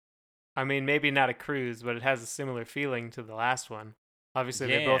almost, I mean, maybe not a cruise, but it has a similar feeling to the last one. Obviously,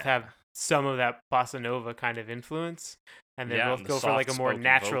 they both have Yeah. some of that bossa nova kind of influence, and they Yeah, both and the go for like soft a more spoken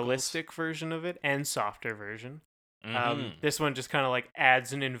vocals. naturalistic version of it and softer version. Mm-hmm. This one just kind of like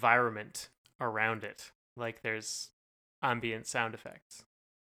adds an environment around it, like there's ambient sound effects.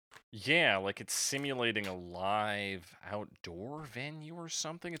 Yeah, like it's simulating a live outdoor venue or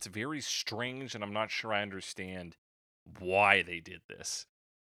something. It's very strange, and I'm not sure I understand why they did this.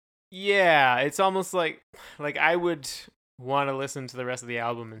 Yeah, it's almost like I would want to listen to the rest of the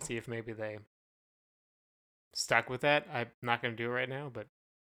album and see if maybe they stuck with that. I'm not gonna do it right now, but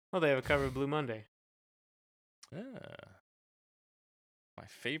they have a cover of Blue Monday. Ah, my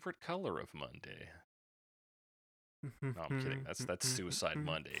favorite color of Monday. No, I'm kidding. That's Suicide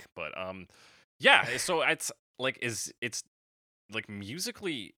Monday. But yeah. So it's like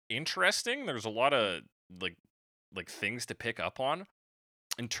musically interesting. There's a lot of like things to pick up on.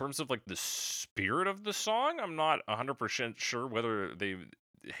 In terms of like the spirit of the song, I'm not 100% sure whether they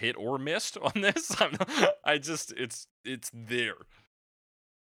hit or missed on this. I just it's there.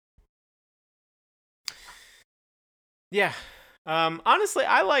 Yeah. Honestly,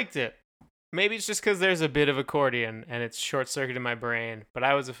 I liked it. Maybe it's just because there's a bit of accordion and it's short circuited my brain, but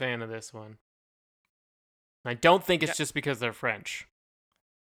I was a fan of this one. I don't think it's Yeah. just because they're French.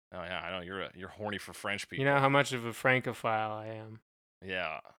 Oh yeah, I know you're horny for French people. You know how much of a Francophile I am.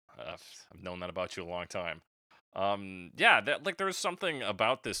 Yeah, I've known that about you a long time. Yeah, that like there's something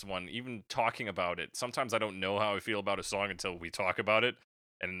about this one. Even talking about it, sometimes I don't know how I feel about a song until we talk about it.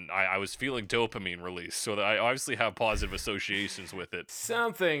 And I was feeling dopamine release, so that I obviously have positive associations with it.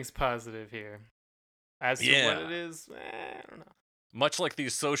 Something's positive here. As to what Yeah. it is, I don't know. Much like the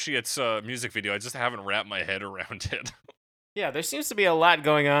Associates music video, I just haven't wrapped my head around it. Yeah, there seems to be a lot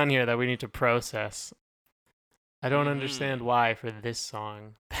going on here that we need to process. I don't understand Mhm. why for this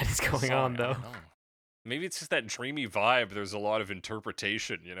song that is going Song, on, I though. don't know. Maybe it's just that dreamy vibe. There's a lot of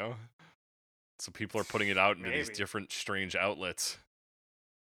interpretation, you know? So people are putting it out into these Maybe. different strange outlets.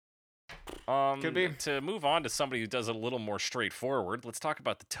 Could be. To move on to somebody who does it a little more straightforward, let's talk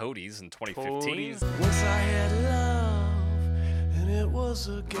about the Toadies in 2015. Toadies. Once I had love, and it was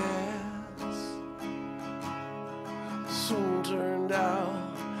a gas. Soon turned out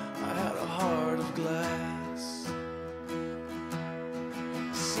I had a heart of glass.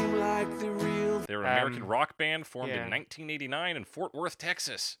 Seemed like the real. They're an American Um, rock band formed yeah. in 1989 in Fort Worth,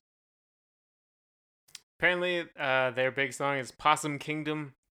 Texas. Apparently, their big song is Possum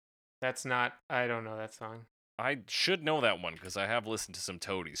Kingdom. That's not. I don't know that song. I should know that one because I have listened to some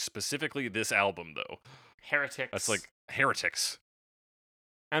Toadies, specifically this album though. Heretics. That's like Heretics.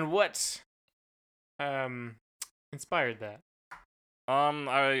 And what inspired that?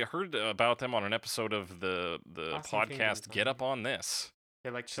 I heard about them on an episode of the Awesome Kingdom podcast Get song. Up on This. They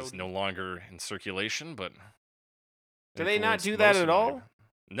like Which is Toad- no longer in circulation, but Do they not influenced do that most at of my- all?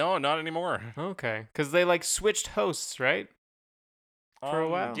 No, not anymore. Okay, because they like switched hosts, right? For a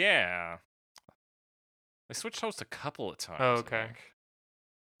while? Yeah. They switched hosts a couple of times. Oh, I okay. think.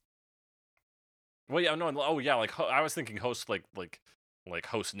 Well, yeah, no, oh yeah, like I was thinking hosts like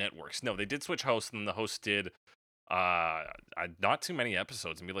host networks. No, they did switch hosts, and the host did not too many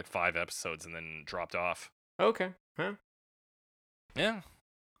episodes, maybe like 5 episodes, and then dropped off. Okay, huh? Yeah.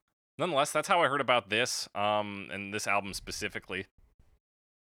 Nonetheless, that's how I heard about this, and this album specifically.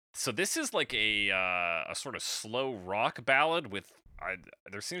 So this is like a sort of slow rock ballad with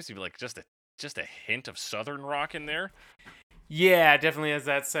there seems to be like just a hint of southern rock in there. Yeah, it definitely has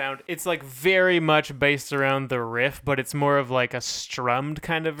that sound. It's like very much based around the riff, but it's more of like a strummed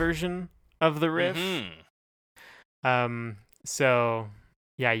kind of version of the riff. Mhm. So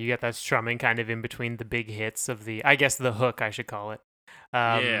yeah, you get that strumming kind of in between the big hits of the, I guess the hook, I should call it.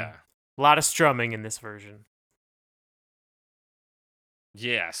 Yeah. A lot of strumming in this version.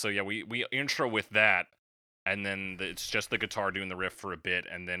 Yeah, so yeah, we intro with that, and then it's just the guitar doing the riff for a bit,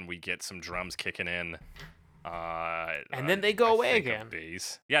 and then we get some drums kicking in. And then they go I away think a again.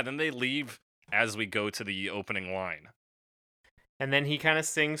 bass. Yeah, then they leave as we go to the opening line. And then he kind of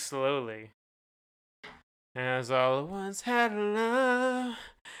sings slowly. As all at once had love,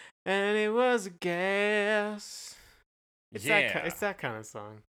 and it was a gas. It's Yeah. that kind of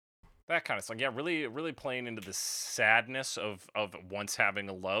song. That kind of song. Yeah, really, really playing into the sadness of once having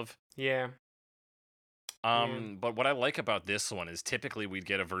a love. Yeah. But what I like about this one is typically we'd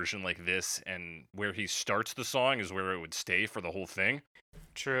get a version like this, and where he starts the song is where it would stay for the whole thing.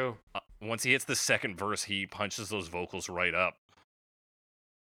 True. Once he hits the second verse, he punches those vocals right up.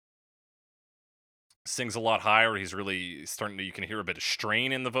 Sings a lot higher. He's really starting to, you can hear a bit of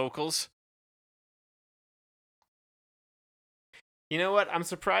strain in the vocals. You know what? I'm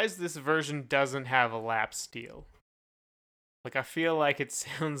surprised this version doesn't have a lap steel. Like, I feel like it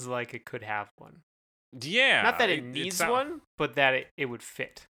sounds like it could have one. Yeah. Not that it needs one, but that it would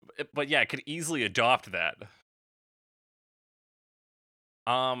fit. But yeah, it could easily adopt that.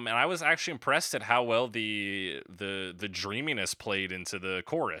 And I was actually impressed at how well the dreaminess played into the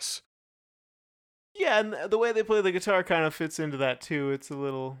chorus. Yeah, and the way they play the guitar kind of fits into that too. It's a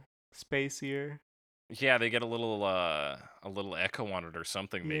little spacier. Yeah, they get a little echo on it or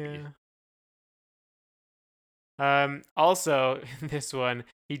something maybe. Yeah. Also, in this one,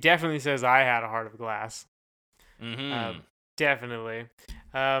 he definitely says I had a heart of glass. Definitely.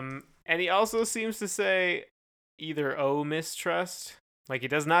 And he also seems to say either "oh mistrust," like he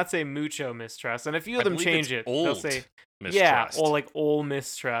does not say "mucho mistrust," and a few of them change it. They'll say mistrust. yeah, or like "ol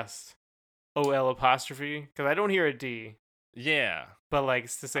mistrust," OL apostrophe, because I don't hear a D. Yeah, but like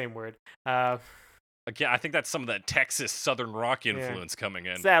it's the same word. Again, I think that's some of that Texas Southern rock influence coming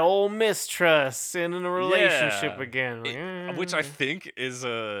in. It's that old mistrust in a relationship again. Which I think is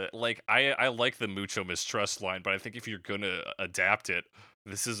like I like the mucho mistrust line, but I think if you're gonna adapt it,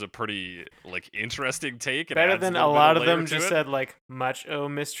 this is a pretty like interesting take. Better than a lot of them just said like much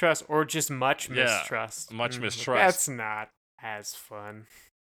mistrust or just much mistrust. Much mistrust. That's not as fun.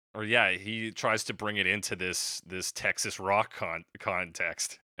 Or yeah, he tries to bring it into this Texas rock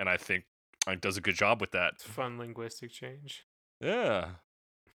context, and I think does a good job with that. It's a fun linguistic change. Yeah.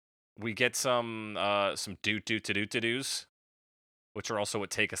 We get some doot-doot-to-doot-to-doos, which are also what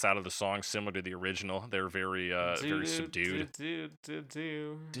take us out of the song, similar to the original. They're very very subdued.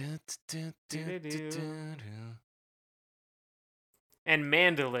 And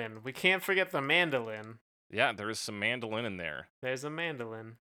mandolin. We can't forget the mandolin. Yeah, there is some mandolin in there. There's a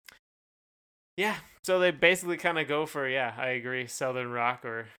mandolin. Yeah, so they basically kind of go for, yeah, I agree, Southern rock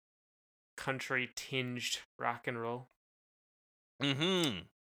or country-tinged rock and roll. I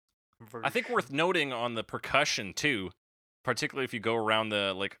think worth noting on the percussion, too, particularly if you go around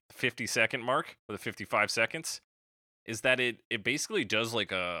the, 50-second mark, or the 55 seconds, is that it basically does,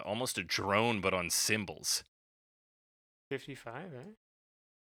 almost a drone, but on cymbals. 55, eh?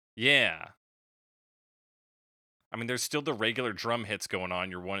 Yeah. I mean, there's still the regular drum hits going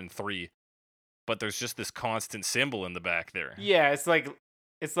on, your 1 and 3, but there's just this constant cymbal in the back there. Yeah, it's like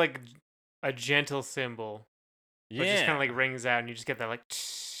a gentle cymbal. Yeah. It just kind of rings out and you just get that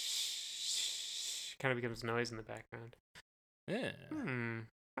kind of becomes noise in the background. Yeah.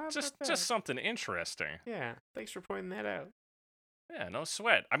 Just something interesting. Yeah. Thanks for pointing that out. Yeah, no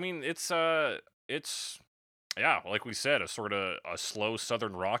sweat. I mean, it's yeah, like we said, a sort of a slow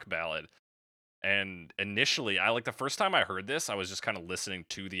Southern rock ballad. And initially, the first time I heard this, I was just kind of listening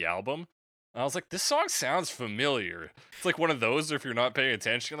to the album. And I was like, this song sounds familiar. It's like one of those, if you're not paying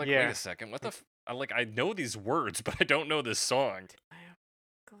attention, you're like, wait a second, what the I know these words, but I don't know this song.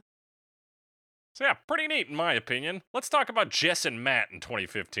 So yeah, pretty neat in my opinion. Let's talk about Jess and Matt in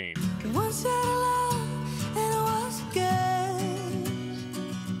 2015. Once had a love and it was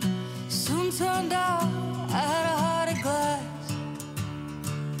good. Soon turned out I had a heart of glass.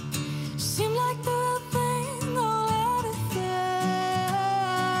 Seemed like the real thing all out of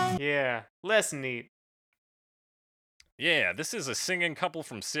there. Yeah, less neat. Yeah, this is a singing couple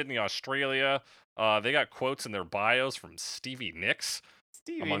from Sydney, Australia. They got quotes in their bios from Stevie Nicks,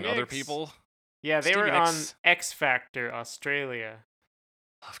 among other people. Yeah, they Stevie were Nicks. on X Factor Australia.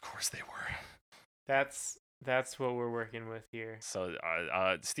 Of course they were. That's what we're working with here. So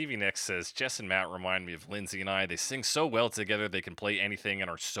Stevie Nicks says, Jess and Matt remind me of Lindsay and I. They sing so well together, they can play anything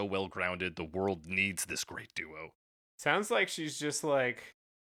and are so well grounded. The world needs this great duo. Sounds like she's just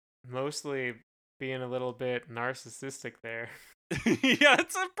mostly being a little bit narcissistic there. Yeah,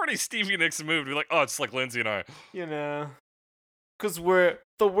 it's a pretty Stevie Nicks move to be like, oh, it's like Lindsay and I. You know, because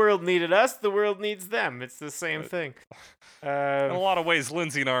the world needed us, the world needs them. It's the same thing. In a lot of ways,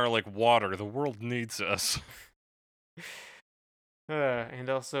 Lindsay and I are like water. The world needs us. And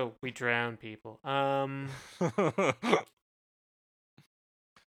also, we drown people.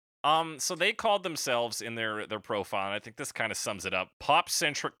 So they called themselves in their profile, and I think this kind of sums it up,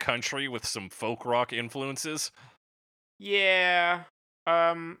 pop-centric country with some folk rock influences. Yeah.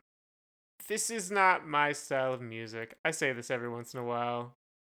 This is not my style of music. I say this every once in a while.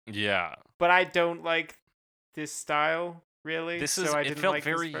 Yeah. But I don't like this style, really. It didn't felt like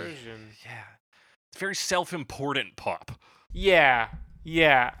very, this version. yeah. It's very self-important pop. Yeah.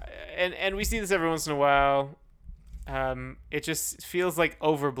 And we see this every once in a while. It just feels like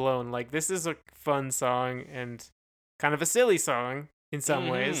overblown. Like, this is a fun song and kind of a silly song in some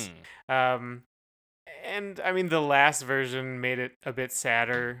ways. And I mean, the last version made it a bit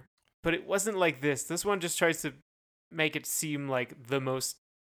sadder, but it wasn't like this. This one just tries to make it seem like the most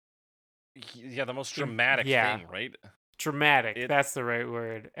Yeah, the most dramatic yeah. thing, right? dramatic. It- That's the right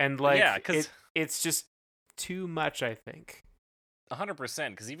word. And like, Yeah, 'cause- it's just too much, I think.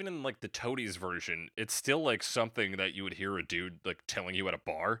 100%, because even in like the Toadies version, it's still like something that you would hear a dude like telling you at a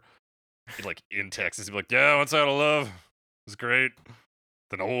bar, like in Texas. He'd be like, "Yeah, what's out of love? It was great."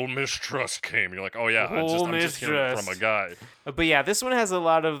 Then old mistrust came. You're like, "Oh yeah, Old I'm just hearing it from a mistrust. guy." But yeah, this one has a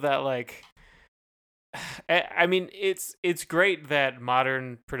lot of that. Like, I mean, it's great that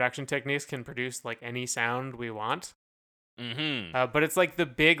modern production techniques can produce like any sound we want. Mm-hmm. But it's like the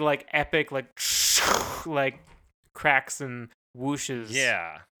big, like epic, like like cracks and whooshes.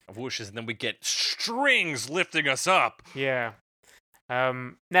 Yeah, whooshes, and then we get strings lifting us up. Yeah.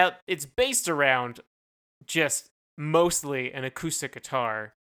 Now it's based around just mostly an acoustic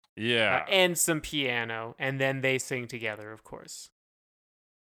guitar Yeah. and some piano, and then they sing together, of course.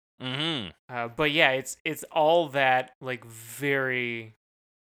 Mm-hmm. But yeah, it's all that like very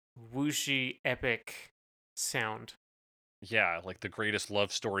whooshy, epic sound. Yeah, like the greatest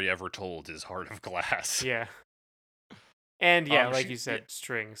love story ever told is Heart of Glass. Yeah. And yeah, like she- you said,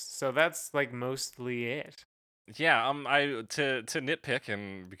 strings. So that's like mostly it. Yeah, I to nitpick,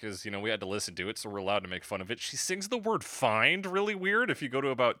 and because we had to listen to it, so we're allowed to make fun of it. She sings the word "find" really weird. If you go to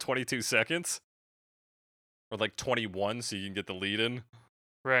about 22 seconds, or like 21, so you can get the lead in.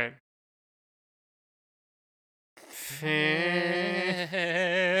 Right.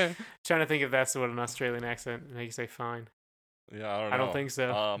 Yeah, Trying to think if that's what an Australian accent make you say fine. I don't know. I don't think so.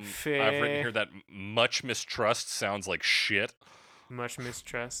 I've written here that much mistrust sounds like shit. Much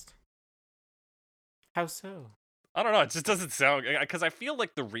mistrust. How so? I don't know. It just doesn't sound, because I feel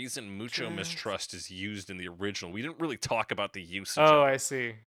like the reason mucho Trust. mistrust is used in the original, we didn't really talk about the usage. Oh, of it, I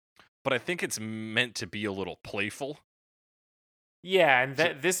see. but I think it's meant to be a little playful. Yeah, and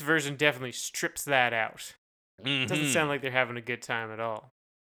that this version definitely strips that out. It doesn't Mhm. sound like they're having a good time at all.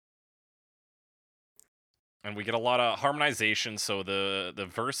 And we get a lot of harmonization. So the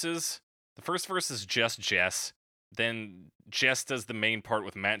verses, the first verse is just Jess. Then Jess does the main part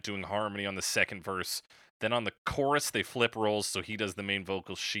with Matt doing harmony on the second verse. Then on the chorus, they flip roles. So he does the main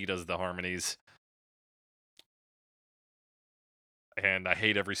vocals, she does the harmonies. And I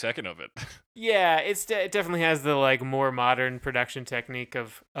hate every second of it. Yeah, it definitely has the like more modern production technique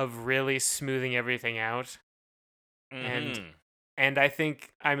of really smoothing everything out. And- Mhm. And I think,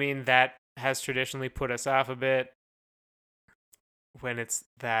 I mean, that has traditionally put us off a bit when it's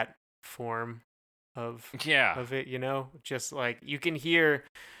that form of Yeah. it, just like you can hear.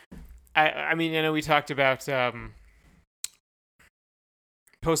 I mean, we talked about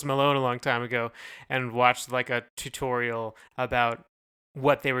Post Malone a long time ago and watched like a tutorial about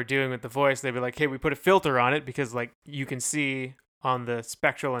what they were doing with the voice. They were like, hey, we put a filter on it because like you can see on the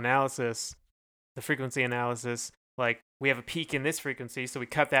spectral analysis, the frequency analysis, like we have a peak in this frequency, so we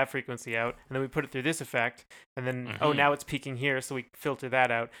cut that frequency out, and then we put it through this effect, and then Mhm. now it's peaking here, so we filter that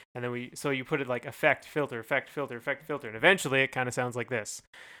out, and then so you put it like effect, filter, effect, filter, effect, filter, and eventually it kind of sounds like this.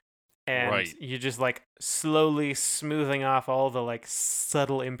 And Right. you're just like slowly smoothing off all the like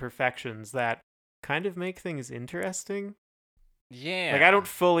subtle imperfections that kind of make things interesting. Yeah. Like I don't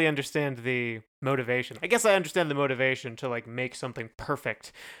fully understand the motivation. I guess I understand the motivation to like make something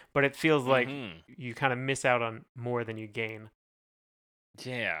perfect, but it feels like Mhm. you kind of miss out on more than you gain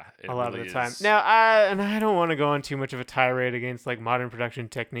Yeah. It a lot really of the time. is. Now, I don't want to go on too much of a tirade against like modern production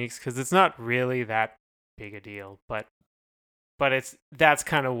techniques because it's not really that big a deal, but that's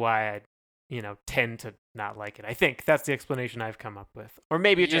kind of why I tend to not like it. I think that's the explanation I've come up with, or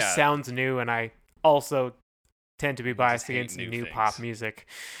maybe it just Yeah. sounds new, and I also tend to be just biased hate against new new pop things. music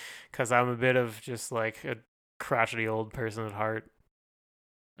because I'm a bit of just like a crotchety old person at heart.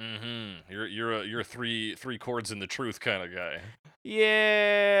 Mm-hmm. You're a three chords in the truth kind of guy.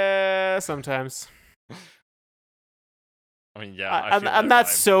 Yeah, sometimes. I mean, yeah. I'm I feel not that vibe.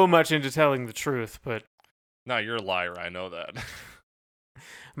 so much into telling the truth, but No, you're a liar. I know that.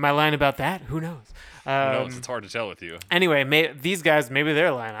 am I lying about that? Who knows? Who knows? It's hard to tell with you. Anyway, these guys, maybe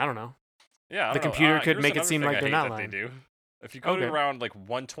they're lying. I don't know. Yeah. I The don't know. computer could Here's make it another seem thing like I they're hate not that lying. They do. If you go Okay. to around like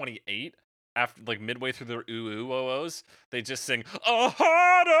 128, after like midway through their ooh ooh oh ohs, they just sing "A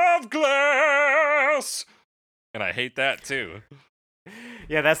Heart of Glass," and I hate that too.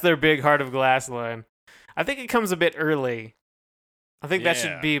 Yeah, that's their big Heart of Glass line. I think it comes a bit early. I think that Yeah.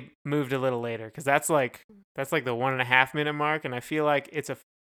 should be moved a little later because that's like the 1.5 minute mark, and I feel like it's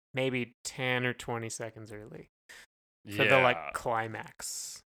maybe 10 or 20 seconds early for the like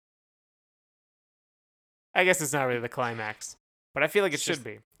climax. I guess it's not really the climax. but I feel like it It's should just-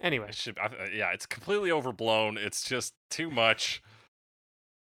 be. Anyway, yeah, it's completely overblown. It's just too much.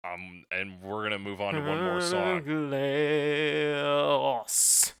 And we're gonna move on to one more song.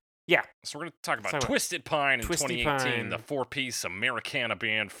 Glass. Yeah, So we're gonna talk about Talk about Twisted Pine in Twisted 2018, the Pine. 4-piece Americana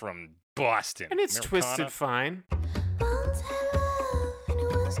band from Boston. and it's Americana? Twisted Fine. Once had love and it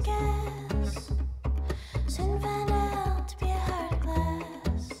was gas. Soon found out to be a heart of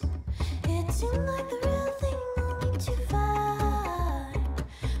glass. It seemed like the real thing, only to find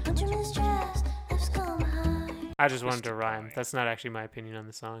bunch of mistrust left skull behind. I just wanted to Twisted rhyme. Pine. That's not actually my opinion on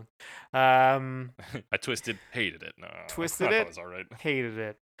the song. I twisted, hated it. No, Twisted I thought it? it was all right. Hated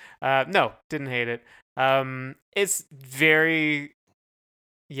it. No, didn't hate it. It's very,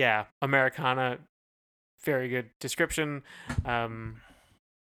 Americana. Very good description.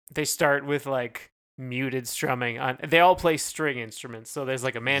 They start with like muted strumming on. They all play string instruments, so there's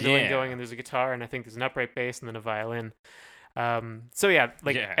like a mandolin Yeah. going, and there's a guitar, and I think there's an upright bass, and then a violin. So yeah,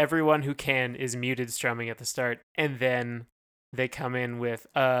 like Yeah. everyone who can is muted strumming at the start, and then they come in with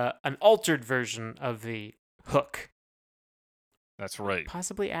an altered version of the hook. That's right.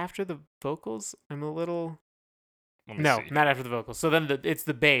 Possibly after the vocals. I'm a little Let me no, see. not after the vocals. So then it's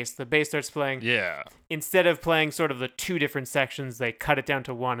the bass. The bass starts playing. Yeah. Instead of playing sort of the two different sections, they cut it down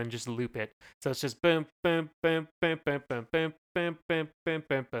to one and just loop it. So it's just boom, boom, boom, boom, boom, boom, boom, boom, boom, boom,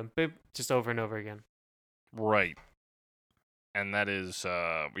 boom, boom, boom, just over and over again. Right. And that is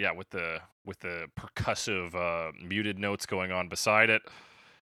with the percussive muted notes going on beside it.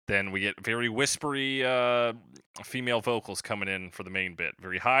 Then we get very whispery female vocals coming in for the main bit.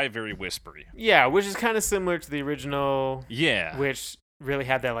 Very high, very whispery. Yeah, which is kind of similar to the original, Yeah. which really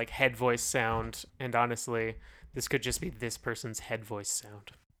had that like head voice sound. And honestly, this could just be this person's head voice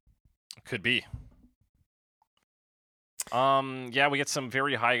sound. Could be. We get some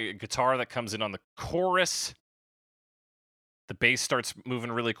very high guitar that comes in on the chorus. The bass starts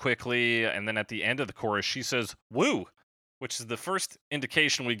moving really quickly, and then at the end of the chorus, she says, "Woo," which is the first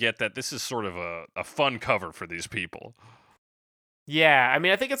indication we get that this is sort of a fun cover for these people. Yeah, I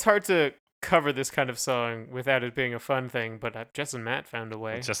mean, I think it's hard to cover this kind of song without it being a fun thing, but Jess and Matt found a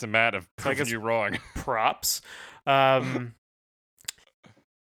way. It's just a matter of I proving guess- you wrong. Props.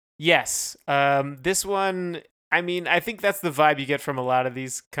 Yes. This one, I mean, I think that's the vibe you get from a lot of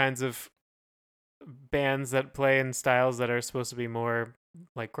these kinds of bands that play in styles that are supposed to be more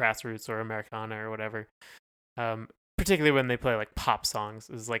like grassroots or Americana or whatever. Particularly when they play like pop songs.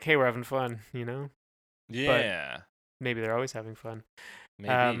 It's like, hey, we're having fun, you know? Yeah, Maybe they're always having fun.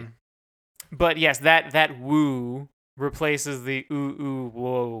 maybe. But yes, that woo replaces the ooh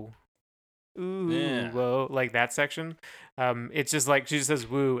whoa. Ooh Yeah. whoa, like that section. It's just like she just says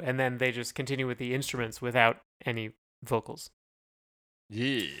woo, and then they just continue with the instruments without any vocals.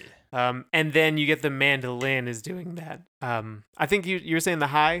 Yeah. And then you get the mandolin is doing that. I think you were saying the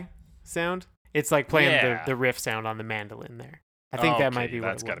high sound. It's like playing Yeah. the riff sound on the mandolin there. I think that might Okay, be what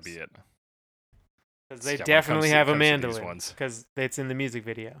that's it got to was. be it. Because they Yeah, when it definitely comes to- have a comes to these mandolin. ones. Because it's in the music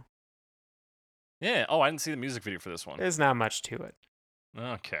video. Yeah. Oh, I didn't see the music video for this one. There's not much to it.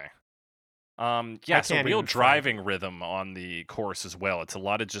 Okay. I So can't real even find driving rhythm on the chorus as well. It's a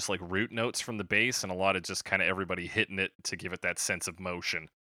lot of just like root notes from the bass and a lot of just kind of everybody hitting it to give it that sense of motion.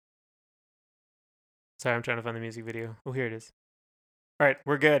 Sorry, I'm trying to find the music video. Oh, here it is. All right,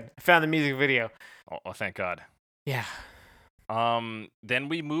 we're good. I found the music video. Oh, thank God. Yeah. Then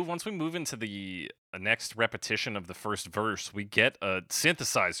once we move into the next repetition of the first verse, we get a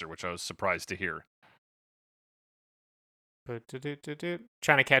synthesizer, which I was surprised to hear.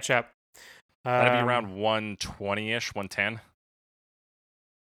 Trying to catch up. That'd be around 120-ish, 110.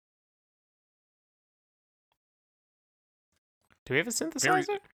 Do we have a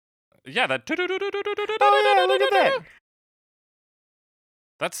synthesizer? Yeah, that. Oh yeah, look at that.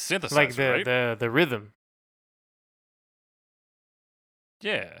 That's synthesizer, Like right? the rhythm.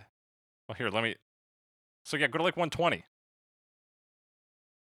 Yeah. Well, here, let me. So yeah, go to like 120.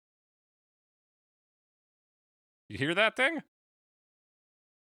 You hear that thing?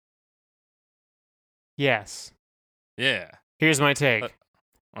 Yes. Yeah. Here's my take.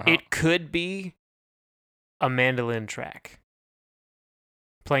 Uh-huh. It could be a mandolin track.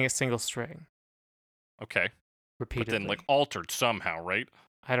 Playing a single string Okay. But repeatedly. then like altered somehow, right?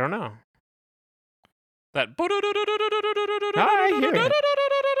 I don't know. That. I hear it.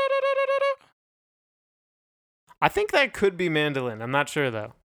 I think that could be mandolin. I'm not sure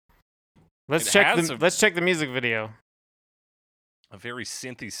though. Let's It check has the a- let's check the music video. A very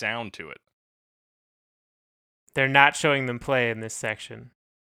synthy sound to it. They're not showing them play in this section.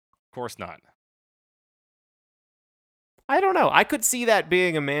 Of course not. I don't know. I could see that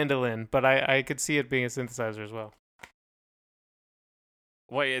being a mandolin, but I could see it being a synthesizer as well.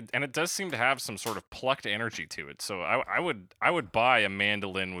 Well, and it does seem to have some sort of plucked energy to it. So I would buy a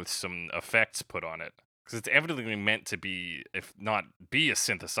mandolin with some effects put on it because it's evidently meant to be, if not be a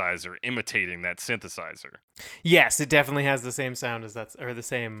synthesizer, imitating that synthesizer. Yes, it definitely has the same sound as that, or the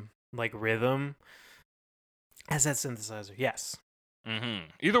same like rhythm as that synthesizer. Yes.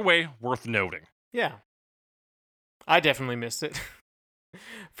 Either way, worth noting. Yeah. I definitely missed it.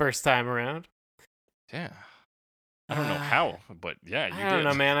 First time around. Yeah. I don't know how, but yeah, you I did. don't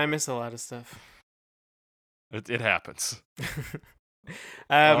know, man. I miss a lot of stuff. It happens.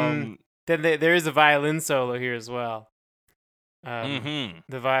 Then there is a violin solo here as well.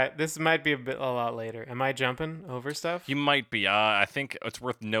 Mm-hmm. This might be a lot later. Am I jumping over stuff? You might be. I think it's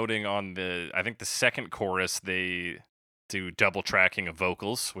worth noting on I think the second chorus, they do double tracking of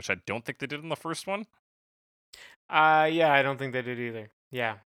vocals, which I don't think they did in the first one. Yeah, I don't think they did either.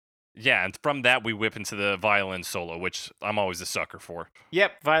 Yeah. Yeah, and from that we whip into the violin solo, which I'm always a sucker for.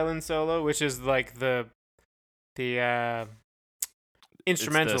 Yep, violin solo, which is like the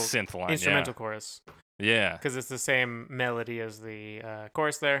instrumental It's the synth line, instrumental chorus, Yeah. because it's the same melody as the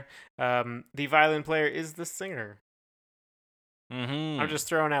chorus there. The violin player is the singer. Mm-hmm. I'm just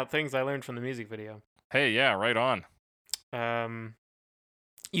throwing out things I learned from the music video. Hey, yeah, right on.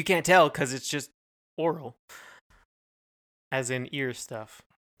 You can't tell because it's just oral, as in ear stuff.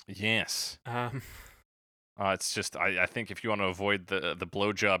 Yes. Um, It's just I think if you want to avoid the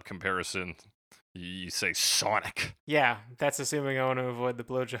blowjob comparison, you say Sonic yeah, that's assuming I want to avoid the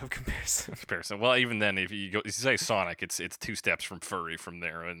blowjob comparison. Well, even then, if you say Sonic, it's 2 steps from furry from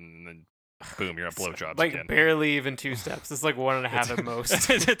there, and then boom, you're at blowjobs like again. barely even 2 steps. It's like 1.5 at most.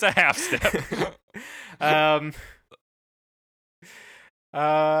 It's a half step.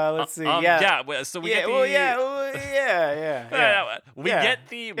 Let's see. Yeah. So we Yeah. get the Well, yeah. Well, yeah. we Yeah, get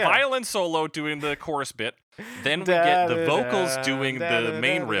the yeah. violin solo doing the chorus bit. Then we get the vocals doing the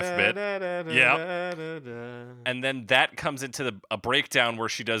main riff bit. And then that comes into a breakdown where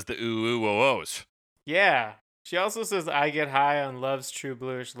she does the ooh ooh oh ohs. Yeah. She also says, "I get high on love's true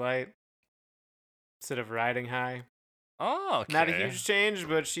bluish light," instead of riding high. Oh, okay. Not a huge change,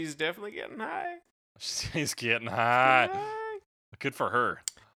 but she's definitely getting high. She's getting high. Good for her.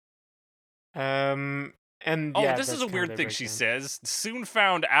 And Oh, yeah, this that's is a kinda weird their thing she breakdown. says. Soon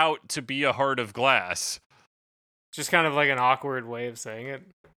found out to be a heart of glass. Just kind of like an awkward way of saying it.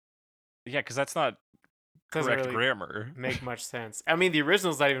 Yeah, because that's not Doesn't correct really grammar. make much sense. I mean, the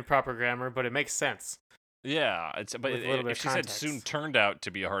original's not even proper grammar, but it makes sense. Yeah, but With a little bit if of she said soon context. turned out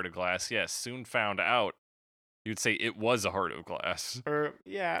to be a heart of glass, yes, soon found out, you'd say it was a heart of glass. Or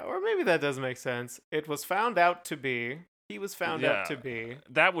maybe that does make sense. It was found out to be. He was found out to Yeah. be.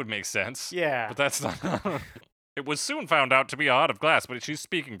 That would make sense. Yeah. But that's not. It was soon found out to be a heart of glass, but she's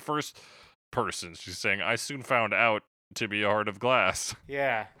speaking first person. She's saying, I soon found out to be a heart of glass.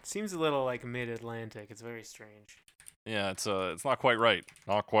 Yeah. It seems a little like mid-Atlantic. It's very strange. Yeah, it's not quite right.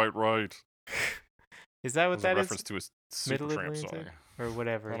 Not quite right. Is that what It was that a is? reference to a Supertramp song. Mid-Atlantic? Or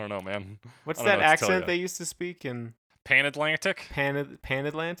whatever. I don't know, man. What's I don't that know what to tell accent ya. they used to speak in Pan-Atlantic?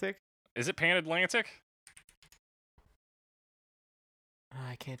 Pan-Atlantic? Is it Pan-Atlantic?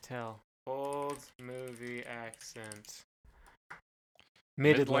 I can't tell. Old movie accent.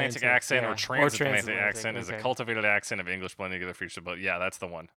 Mid-Atlantic accent yeah. or transatlantic transatlantic, accent is a okay. cultivated accent of English blending together features, but yeah, that's the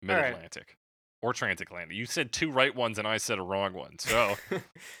one. All right. Mid-Atlantic. Or transatlantic. You said 2 right ones and I said a wrong one. So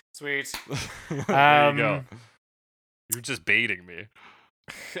Sweet. there you go. You're just baiting me.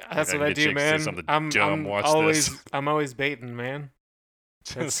 That's Okay, what I Mitch do, Jake man. says something I'm dumb, watch always this. I'm always baiting, man.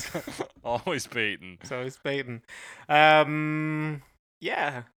 Just always baiting. It's always baiting.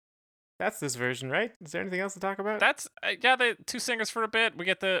 Yeah. That's this version, right? Is there anything else to talk about? That's yeah, the 2 singers for a bit. We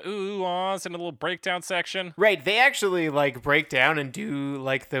get the ooh ahs and a little breakdown section. Right, they actually like break down and do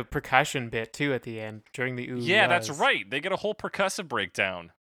like the percussion bit too at the end during the ooh. Yeah, that's ahs, right. They get a whole percussive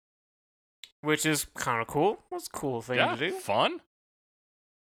breakdown. which is kind of cool. That's a cool thing Yeah, to do. fun.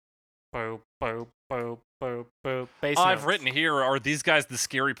 Boop, boop, boop, boop, boop. Bass I've notes. written here, are these guys the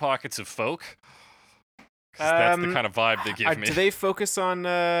scary pockets of folk? 'Cause that's the kind of vibe they give me. Do they focus on?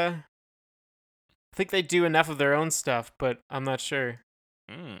 I think they do enough of their own stuff, but I'm not sure.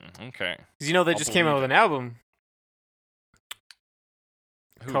 Okay. 'Cause you know they I'll just came out believe with an album.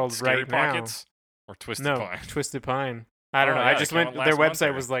 Who, Called Scary Right Now. Pockets or Twisted No, Pine? Twisted Pine. I don't Oh, know. yeah, I it just came out went. last Their month website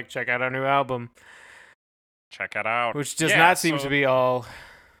there. was like, check out our new album, Check it out. which does Yeah, not seem so to be all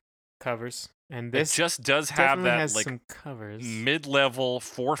covers. And this It just does have definitely that has like some covers. mid-level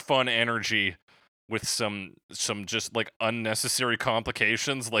for fun energy with some just like unnecessary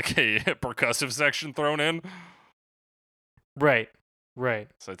complications, like a percussive section thrown in. Right. Right.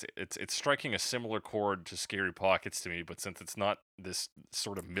 So it's striking a similar chord to Scary Pockets to me, but since it's not this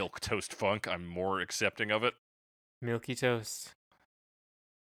sort of milk toast funk, I'm more accepting of it. Milky toast.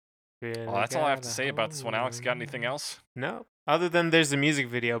 Well, that's all I have to say about this one. Alex, you got anything else? No. Other than there's a music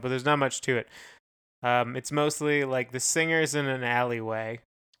video, but there's not much to it. It's mostly like the singer's in an alleyway.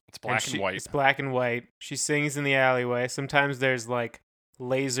 It's black and white. It's black and white. She sings in the alleyway. Sometimes there's like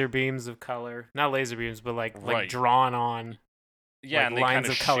laser beams of color. Not laser beams, but like Right. drawn on Yeah, like and they lines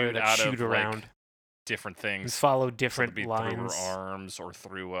kind of color shoot that out shoot of around. like different and things. follow So it'd different be lines. through her arms or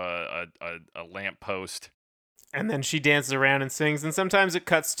through a lamp post. And then she dances around and sings. And sometimes it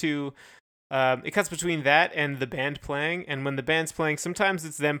cuts to, it cuts between that and the band playing. And when the band's playing, sometimes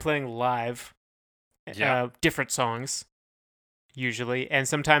it's them playing live, Yeah. different songs, usually. And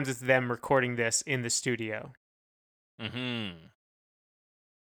sometimes it's them recording this in the studio. Mm-hmm.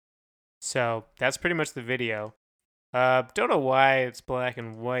 So that's pretty much the video. Don't know why it's black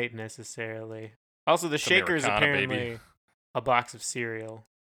and white necessarily. Also, the It's shaker is Americana, apparently baby. a box of cereal.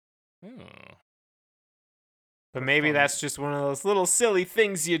 Hmm. But What maybe fun. that's just one of those little silly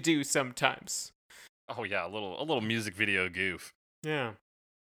things you do sometimes. Oh yeah, a little music video goof. Yeah.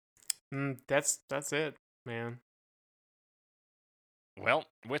 That's it, man. Well,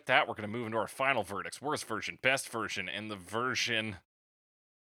 with that, we're gonna move into our final verdicts: worst version, best version, and the version.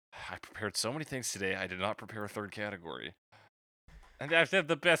 I prepared so many things today. I did not prepare a third category. And I have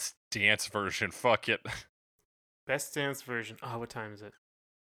the best dance version. Fuck it. Best dance version. Oh, what time is it?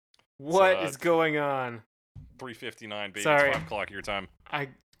 What is going on? 3:59, baby. Sorry. It's 5 o'clock your time. I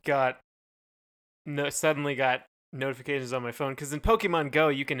suddenly got notifications on my phone because in Pokemon Go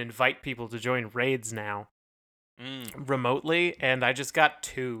you can invite people to join raids now remotely, and I just got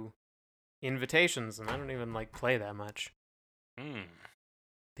 2 invitations, and I don't even like play that much Mm.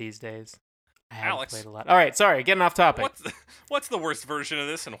 these days. I haven't Alex. played a lot. All right, sorry, getting off topic. What's the worst version of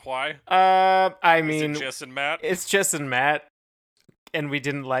this and why? I Is mean, it Jess and Matt? it's Jess and Matt, and we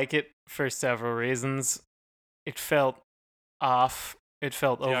didn't like it for several reasons. It felt off. It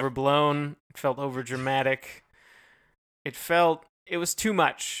felt Yeah. overblown. It felt overdramatic. It was too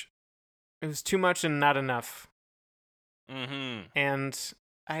much. It was too much and not enough. Mm-hmm. And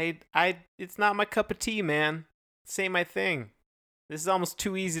it's not my cup of tea, man. This ain't my thing. This is almost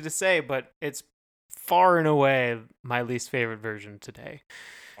too easy to say, but it's far and away my least favorite version today.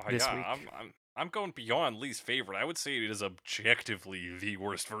 This week. I'm going beyond least favorite. I would say it is objectively the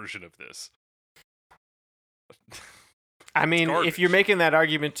worst version of this. I mean, if garbage. you're making that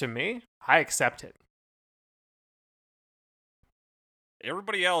argument to me, I accept it.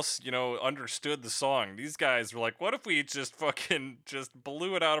 Everybody else, understood the song. These guys were like, what if we just fucking just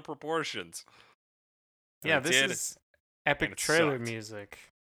blew it out of proportions? And Yeah, they this did, is epic it trailer sucked. music.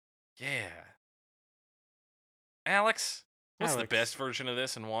 Yeah. Alex, what's the Alex. best version of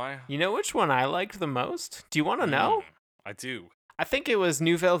this and why? You know which one I liked the most? Do you want to know? I do. I think it was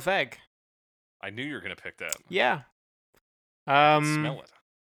Nouvelle Vague. I knew you were gonna pick that. Yeah. I can smell it.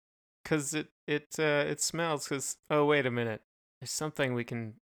 Cause it smells. Cause oh wait a minute, there's something we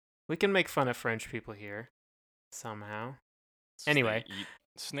can make fun of French people here, somehow. It's just Anyway. they eat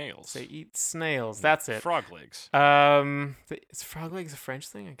snails. They eat snails. That's it. Frog legs. Is frog legs a French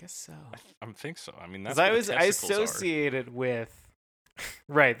thing? I guess so. I think so. I mean, Because that's what the I testicles are. associated with.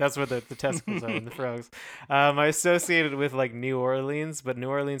 Right, that's what the testicles are and the frogs. I associated with like New Orleans, but New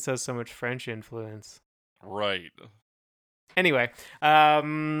Orleans has so much French influence. Right. Anyway,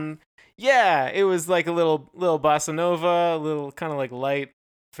 yeah, it was like a little bossa nova, a little kind of like light,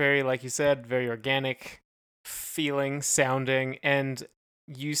 very, like you said, very organic feeling, sounding, and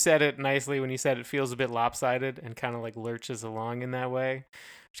you said it nicely when you said it feels a bit lopsided and kind of like lurches along in that way,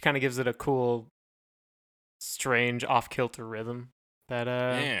 which kind of gives it a cool, strange, off-kilter rhythm that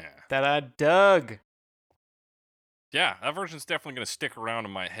Yeah. that I dug. Yeah, that version's definitely going to stick around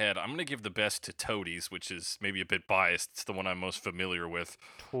in my head. I'm going to give the best to Toadies, which is maybe a bit biased. It's the one I'm most familiar with.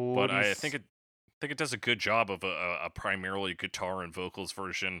 But I Toadies. think it does a good job of a primarily guitar and vocals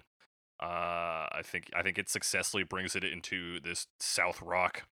version. I think it successfully brings it into this South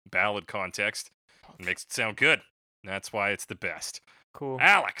rock ballad context and makes it sound good. And that's why it's the best. Cool.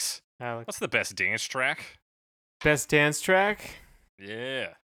 Alex, Alex. what's the best dance track? Best dance track?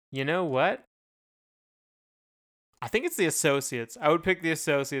 Yeah. You know what? I think it's the Associates. I would pick the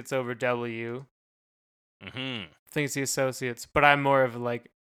Associates over W. Mm-hmm. I think it's the Associates, but I'm more of like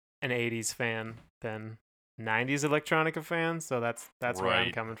an 80s fan than 90s electronica fan, so that's where I'm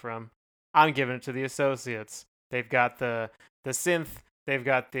Right. coming from. I'm giving it to the Associates. They've got the synth, they've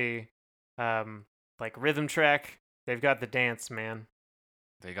got the like rhythm track, they've got the dance, man.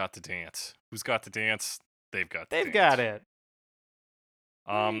 They got the dance. Who's got the dance? They've got the They've dance. got it.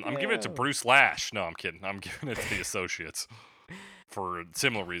 I'm giving it to go. Bruce Lash. No, I'm kidding. I'm giving it to the Associates for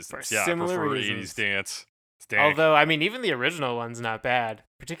similar reasons. Yeah, I similar prefer reasons. 80s dance. It's dank. Although, I mean, even the original one's not bad,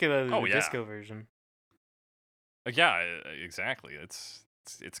 particularly Oh, the yeah. disco version. Yeah, exactly. It's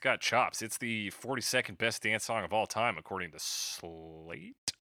got chops. It's the 42nd best dance song of all time, according to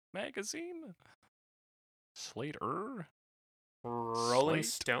Slate magazine. Slater? Rolling Slate?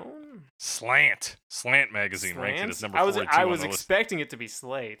 Stone? Slant magazine ranked it as Slants? number I was 42 I on was the list. expecting it to be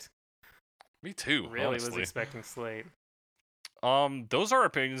Slate. Me too. Really was honestly. expecting Slate. Those are our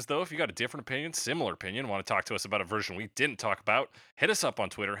opinions, though. If you got a different opinion, similar opinion, want to talk to us about a version we didn't talk about, hit us up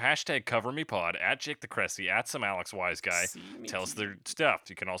on Twitter, #CoverMePod, @JakeTheCressy, @SomeAlexWiseGuy. See me Tell us too. their stuff.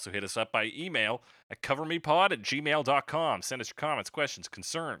 You can also hit us up by email at covermepod@gmail.com. Send us your comments, questions,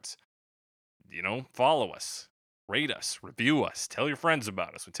 concerns. Follow us, rate us, review us, tell your friends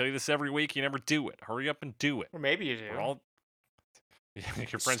about us. We tell you this every week. You never do it. Hurry up and do it. Or maybe you do. We're all.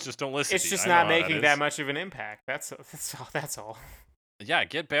 Your friends just don't listen. It's to you. just I know not how making is. that much of an impact. That's all. That's all. Yeah,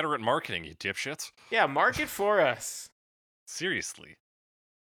 get better at marketing, you dipshits. Yeah, market for us. Seriously.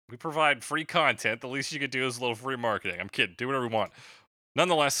 We provide free content. The least you could do is a little free marketing. I'm kidding. Do whatever you want.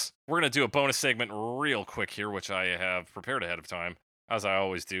 Nonetheless, we're going to do a bonus segment real quick here, which I have prepared ahead of time, as I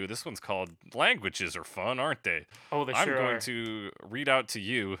always do. This one's called Languages Are Fun, aren't they? Oh, they I'm sure going are. to read out to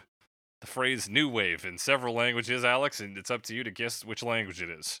you the phrase new wave in several languages, Alex, and it's up to you to guess which language it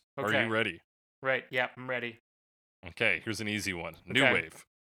is. Are Okay. you ready? Right. Yeah, I'm ready. Okay, here's an easy one. New Okay. wave.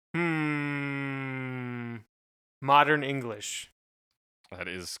 Modern English. That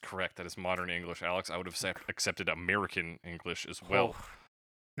is correct. That is modern English, Alex. I would have accepted American English as well. Oh.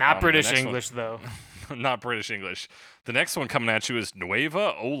 Not the British next one- English though. Not British English. The next one coming at you is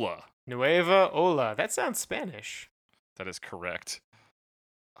Nueva Ola. Nueva Ola. That sounds Spanish. That is correct.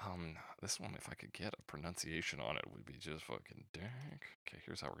 This one, if I could get a pronunciation on it, would be just fucking dank. Okay,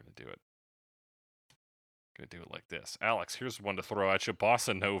 here's how we're gonna do it. Gonna do it like this. Alex, here's one to throw at you.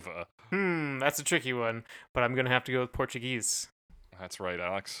 Bossa Nova. That's a tricky one, but I'm gonna have to go with Portuguese. That's right,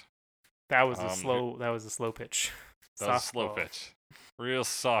 Alex. That was a Um, slow. That was a slow pitch. That was a slow Softball. pitch. Real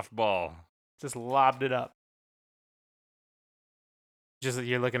soft ball. Just lobbed it up. Just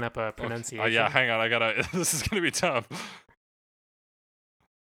you're looking up a Okay. pronunciation. Yeah, hang on. I gotta. This is gonna be tough.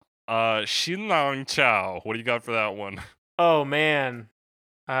 Xin Lang Chao. What do you got for that one? Oh man.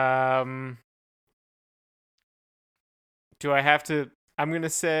 Do I have to? I'm gonna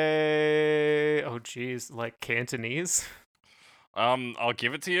say. Oh geez, like Cantonese. I'll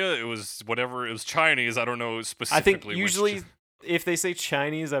give it to you. It was whatever. It was Chinese. I don't know I specifically. think which usually, if they say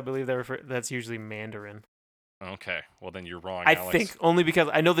Chinese, I believe that's usually Mandarin. Okay. Well, then you're wrong, I Alex. think only because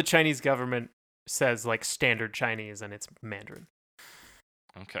I know the Chinese government says like standard Chinese and it's Mandarin.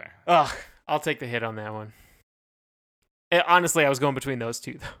 Okay. Ugh, I'll take the hit on that one. Honestly, I was going between those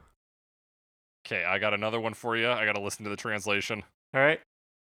two though. Okay. I got another one for you. I gotta listen to the translation. All right.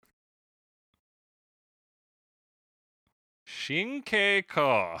 Shinkei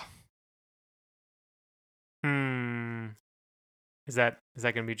Ko. Is that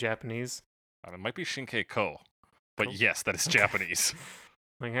gonna be Japanese? It might be Shinkei Ko, but yes, that is Japanese.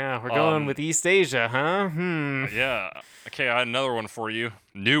 Like, yeah, we're going with East Asia, huh? Yeah. Okay. I had another one for you.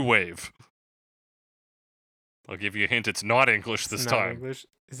 New wave. I'll give you a hint. It's not English this It's not time. English.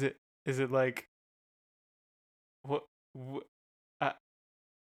 Is it like what?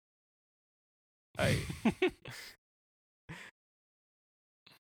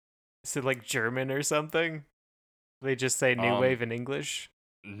 Is it like German or something? They just say new wave in English.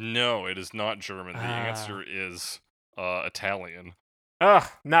 No, it is not German. The Ah. answer is Italian. Ugh,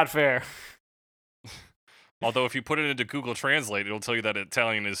 not fair. Although if you put it into Google Translate, it'll tell you that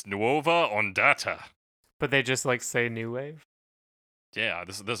Italian is Nuova Ondata. But they just like say new wave. Yeah,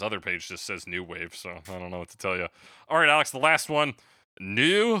 this other page just says New Wave, so I don't know what to tell you. All right, Alex, the last one.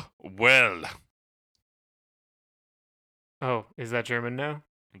 New Well. Oh, is that German now?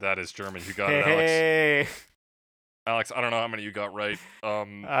 That is German. You got it, Alex. Hey. Alex, I don't know how many you got right. I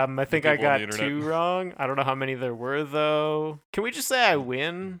think I people on the got internet. 2 wrong. I don't know how many there were though. Can we just say I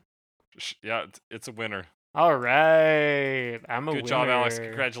win? Yeah, it's a winner. All right, I'm a winner. Good job, Alex.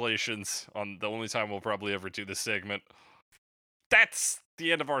 Congratulations on the only time we'll probably ever do this segment. That's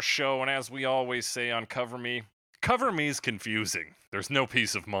the end of our show, and as we always say on Cover Me's confusing. There's no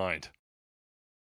peace of mind.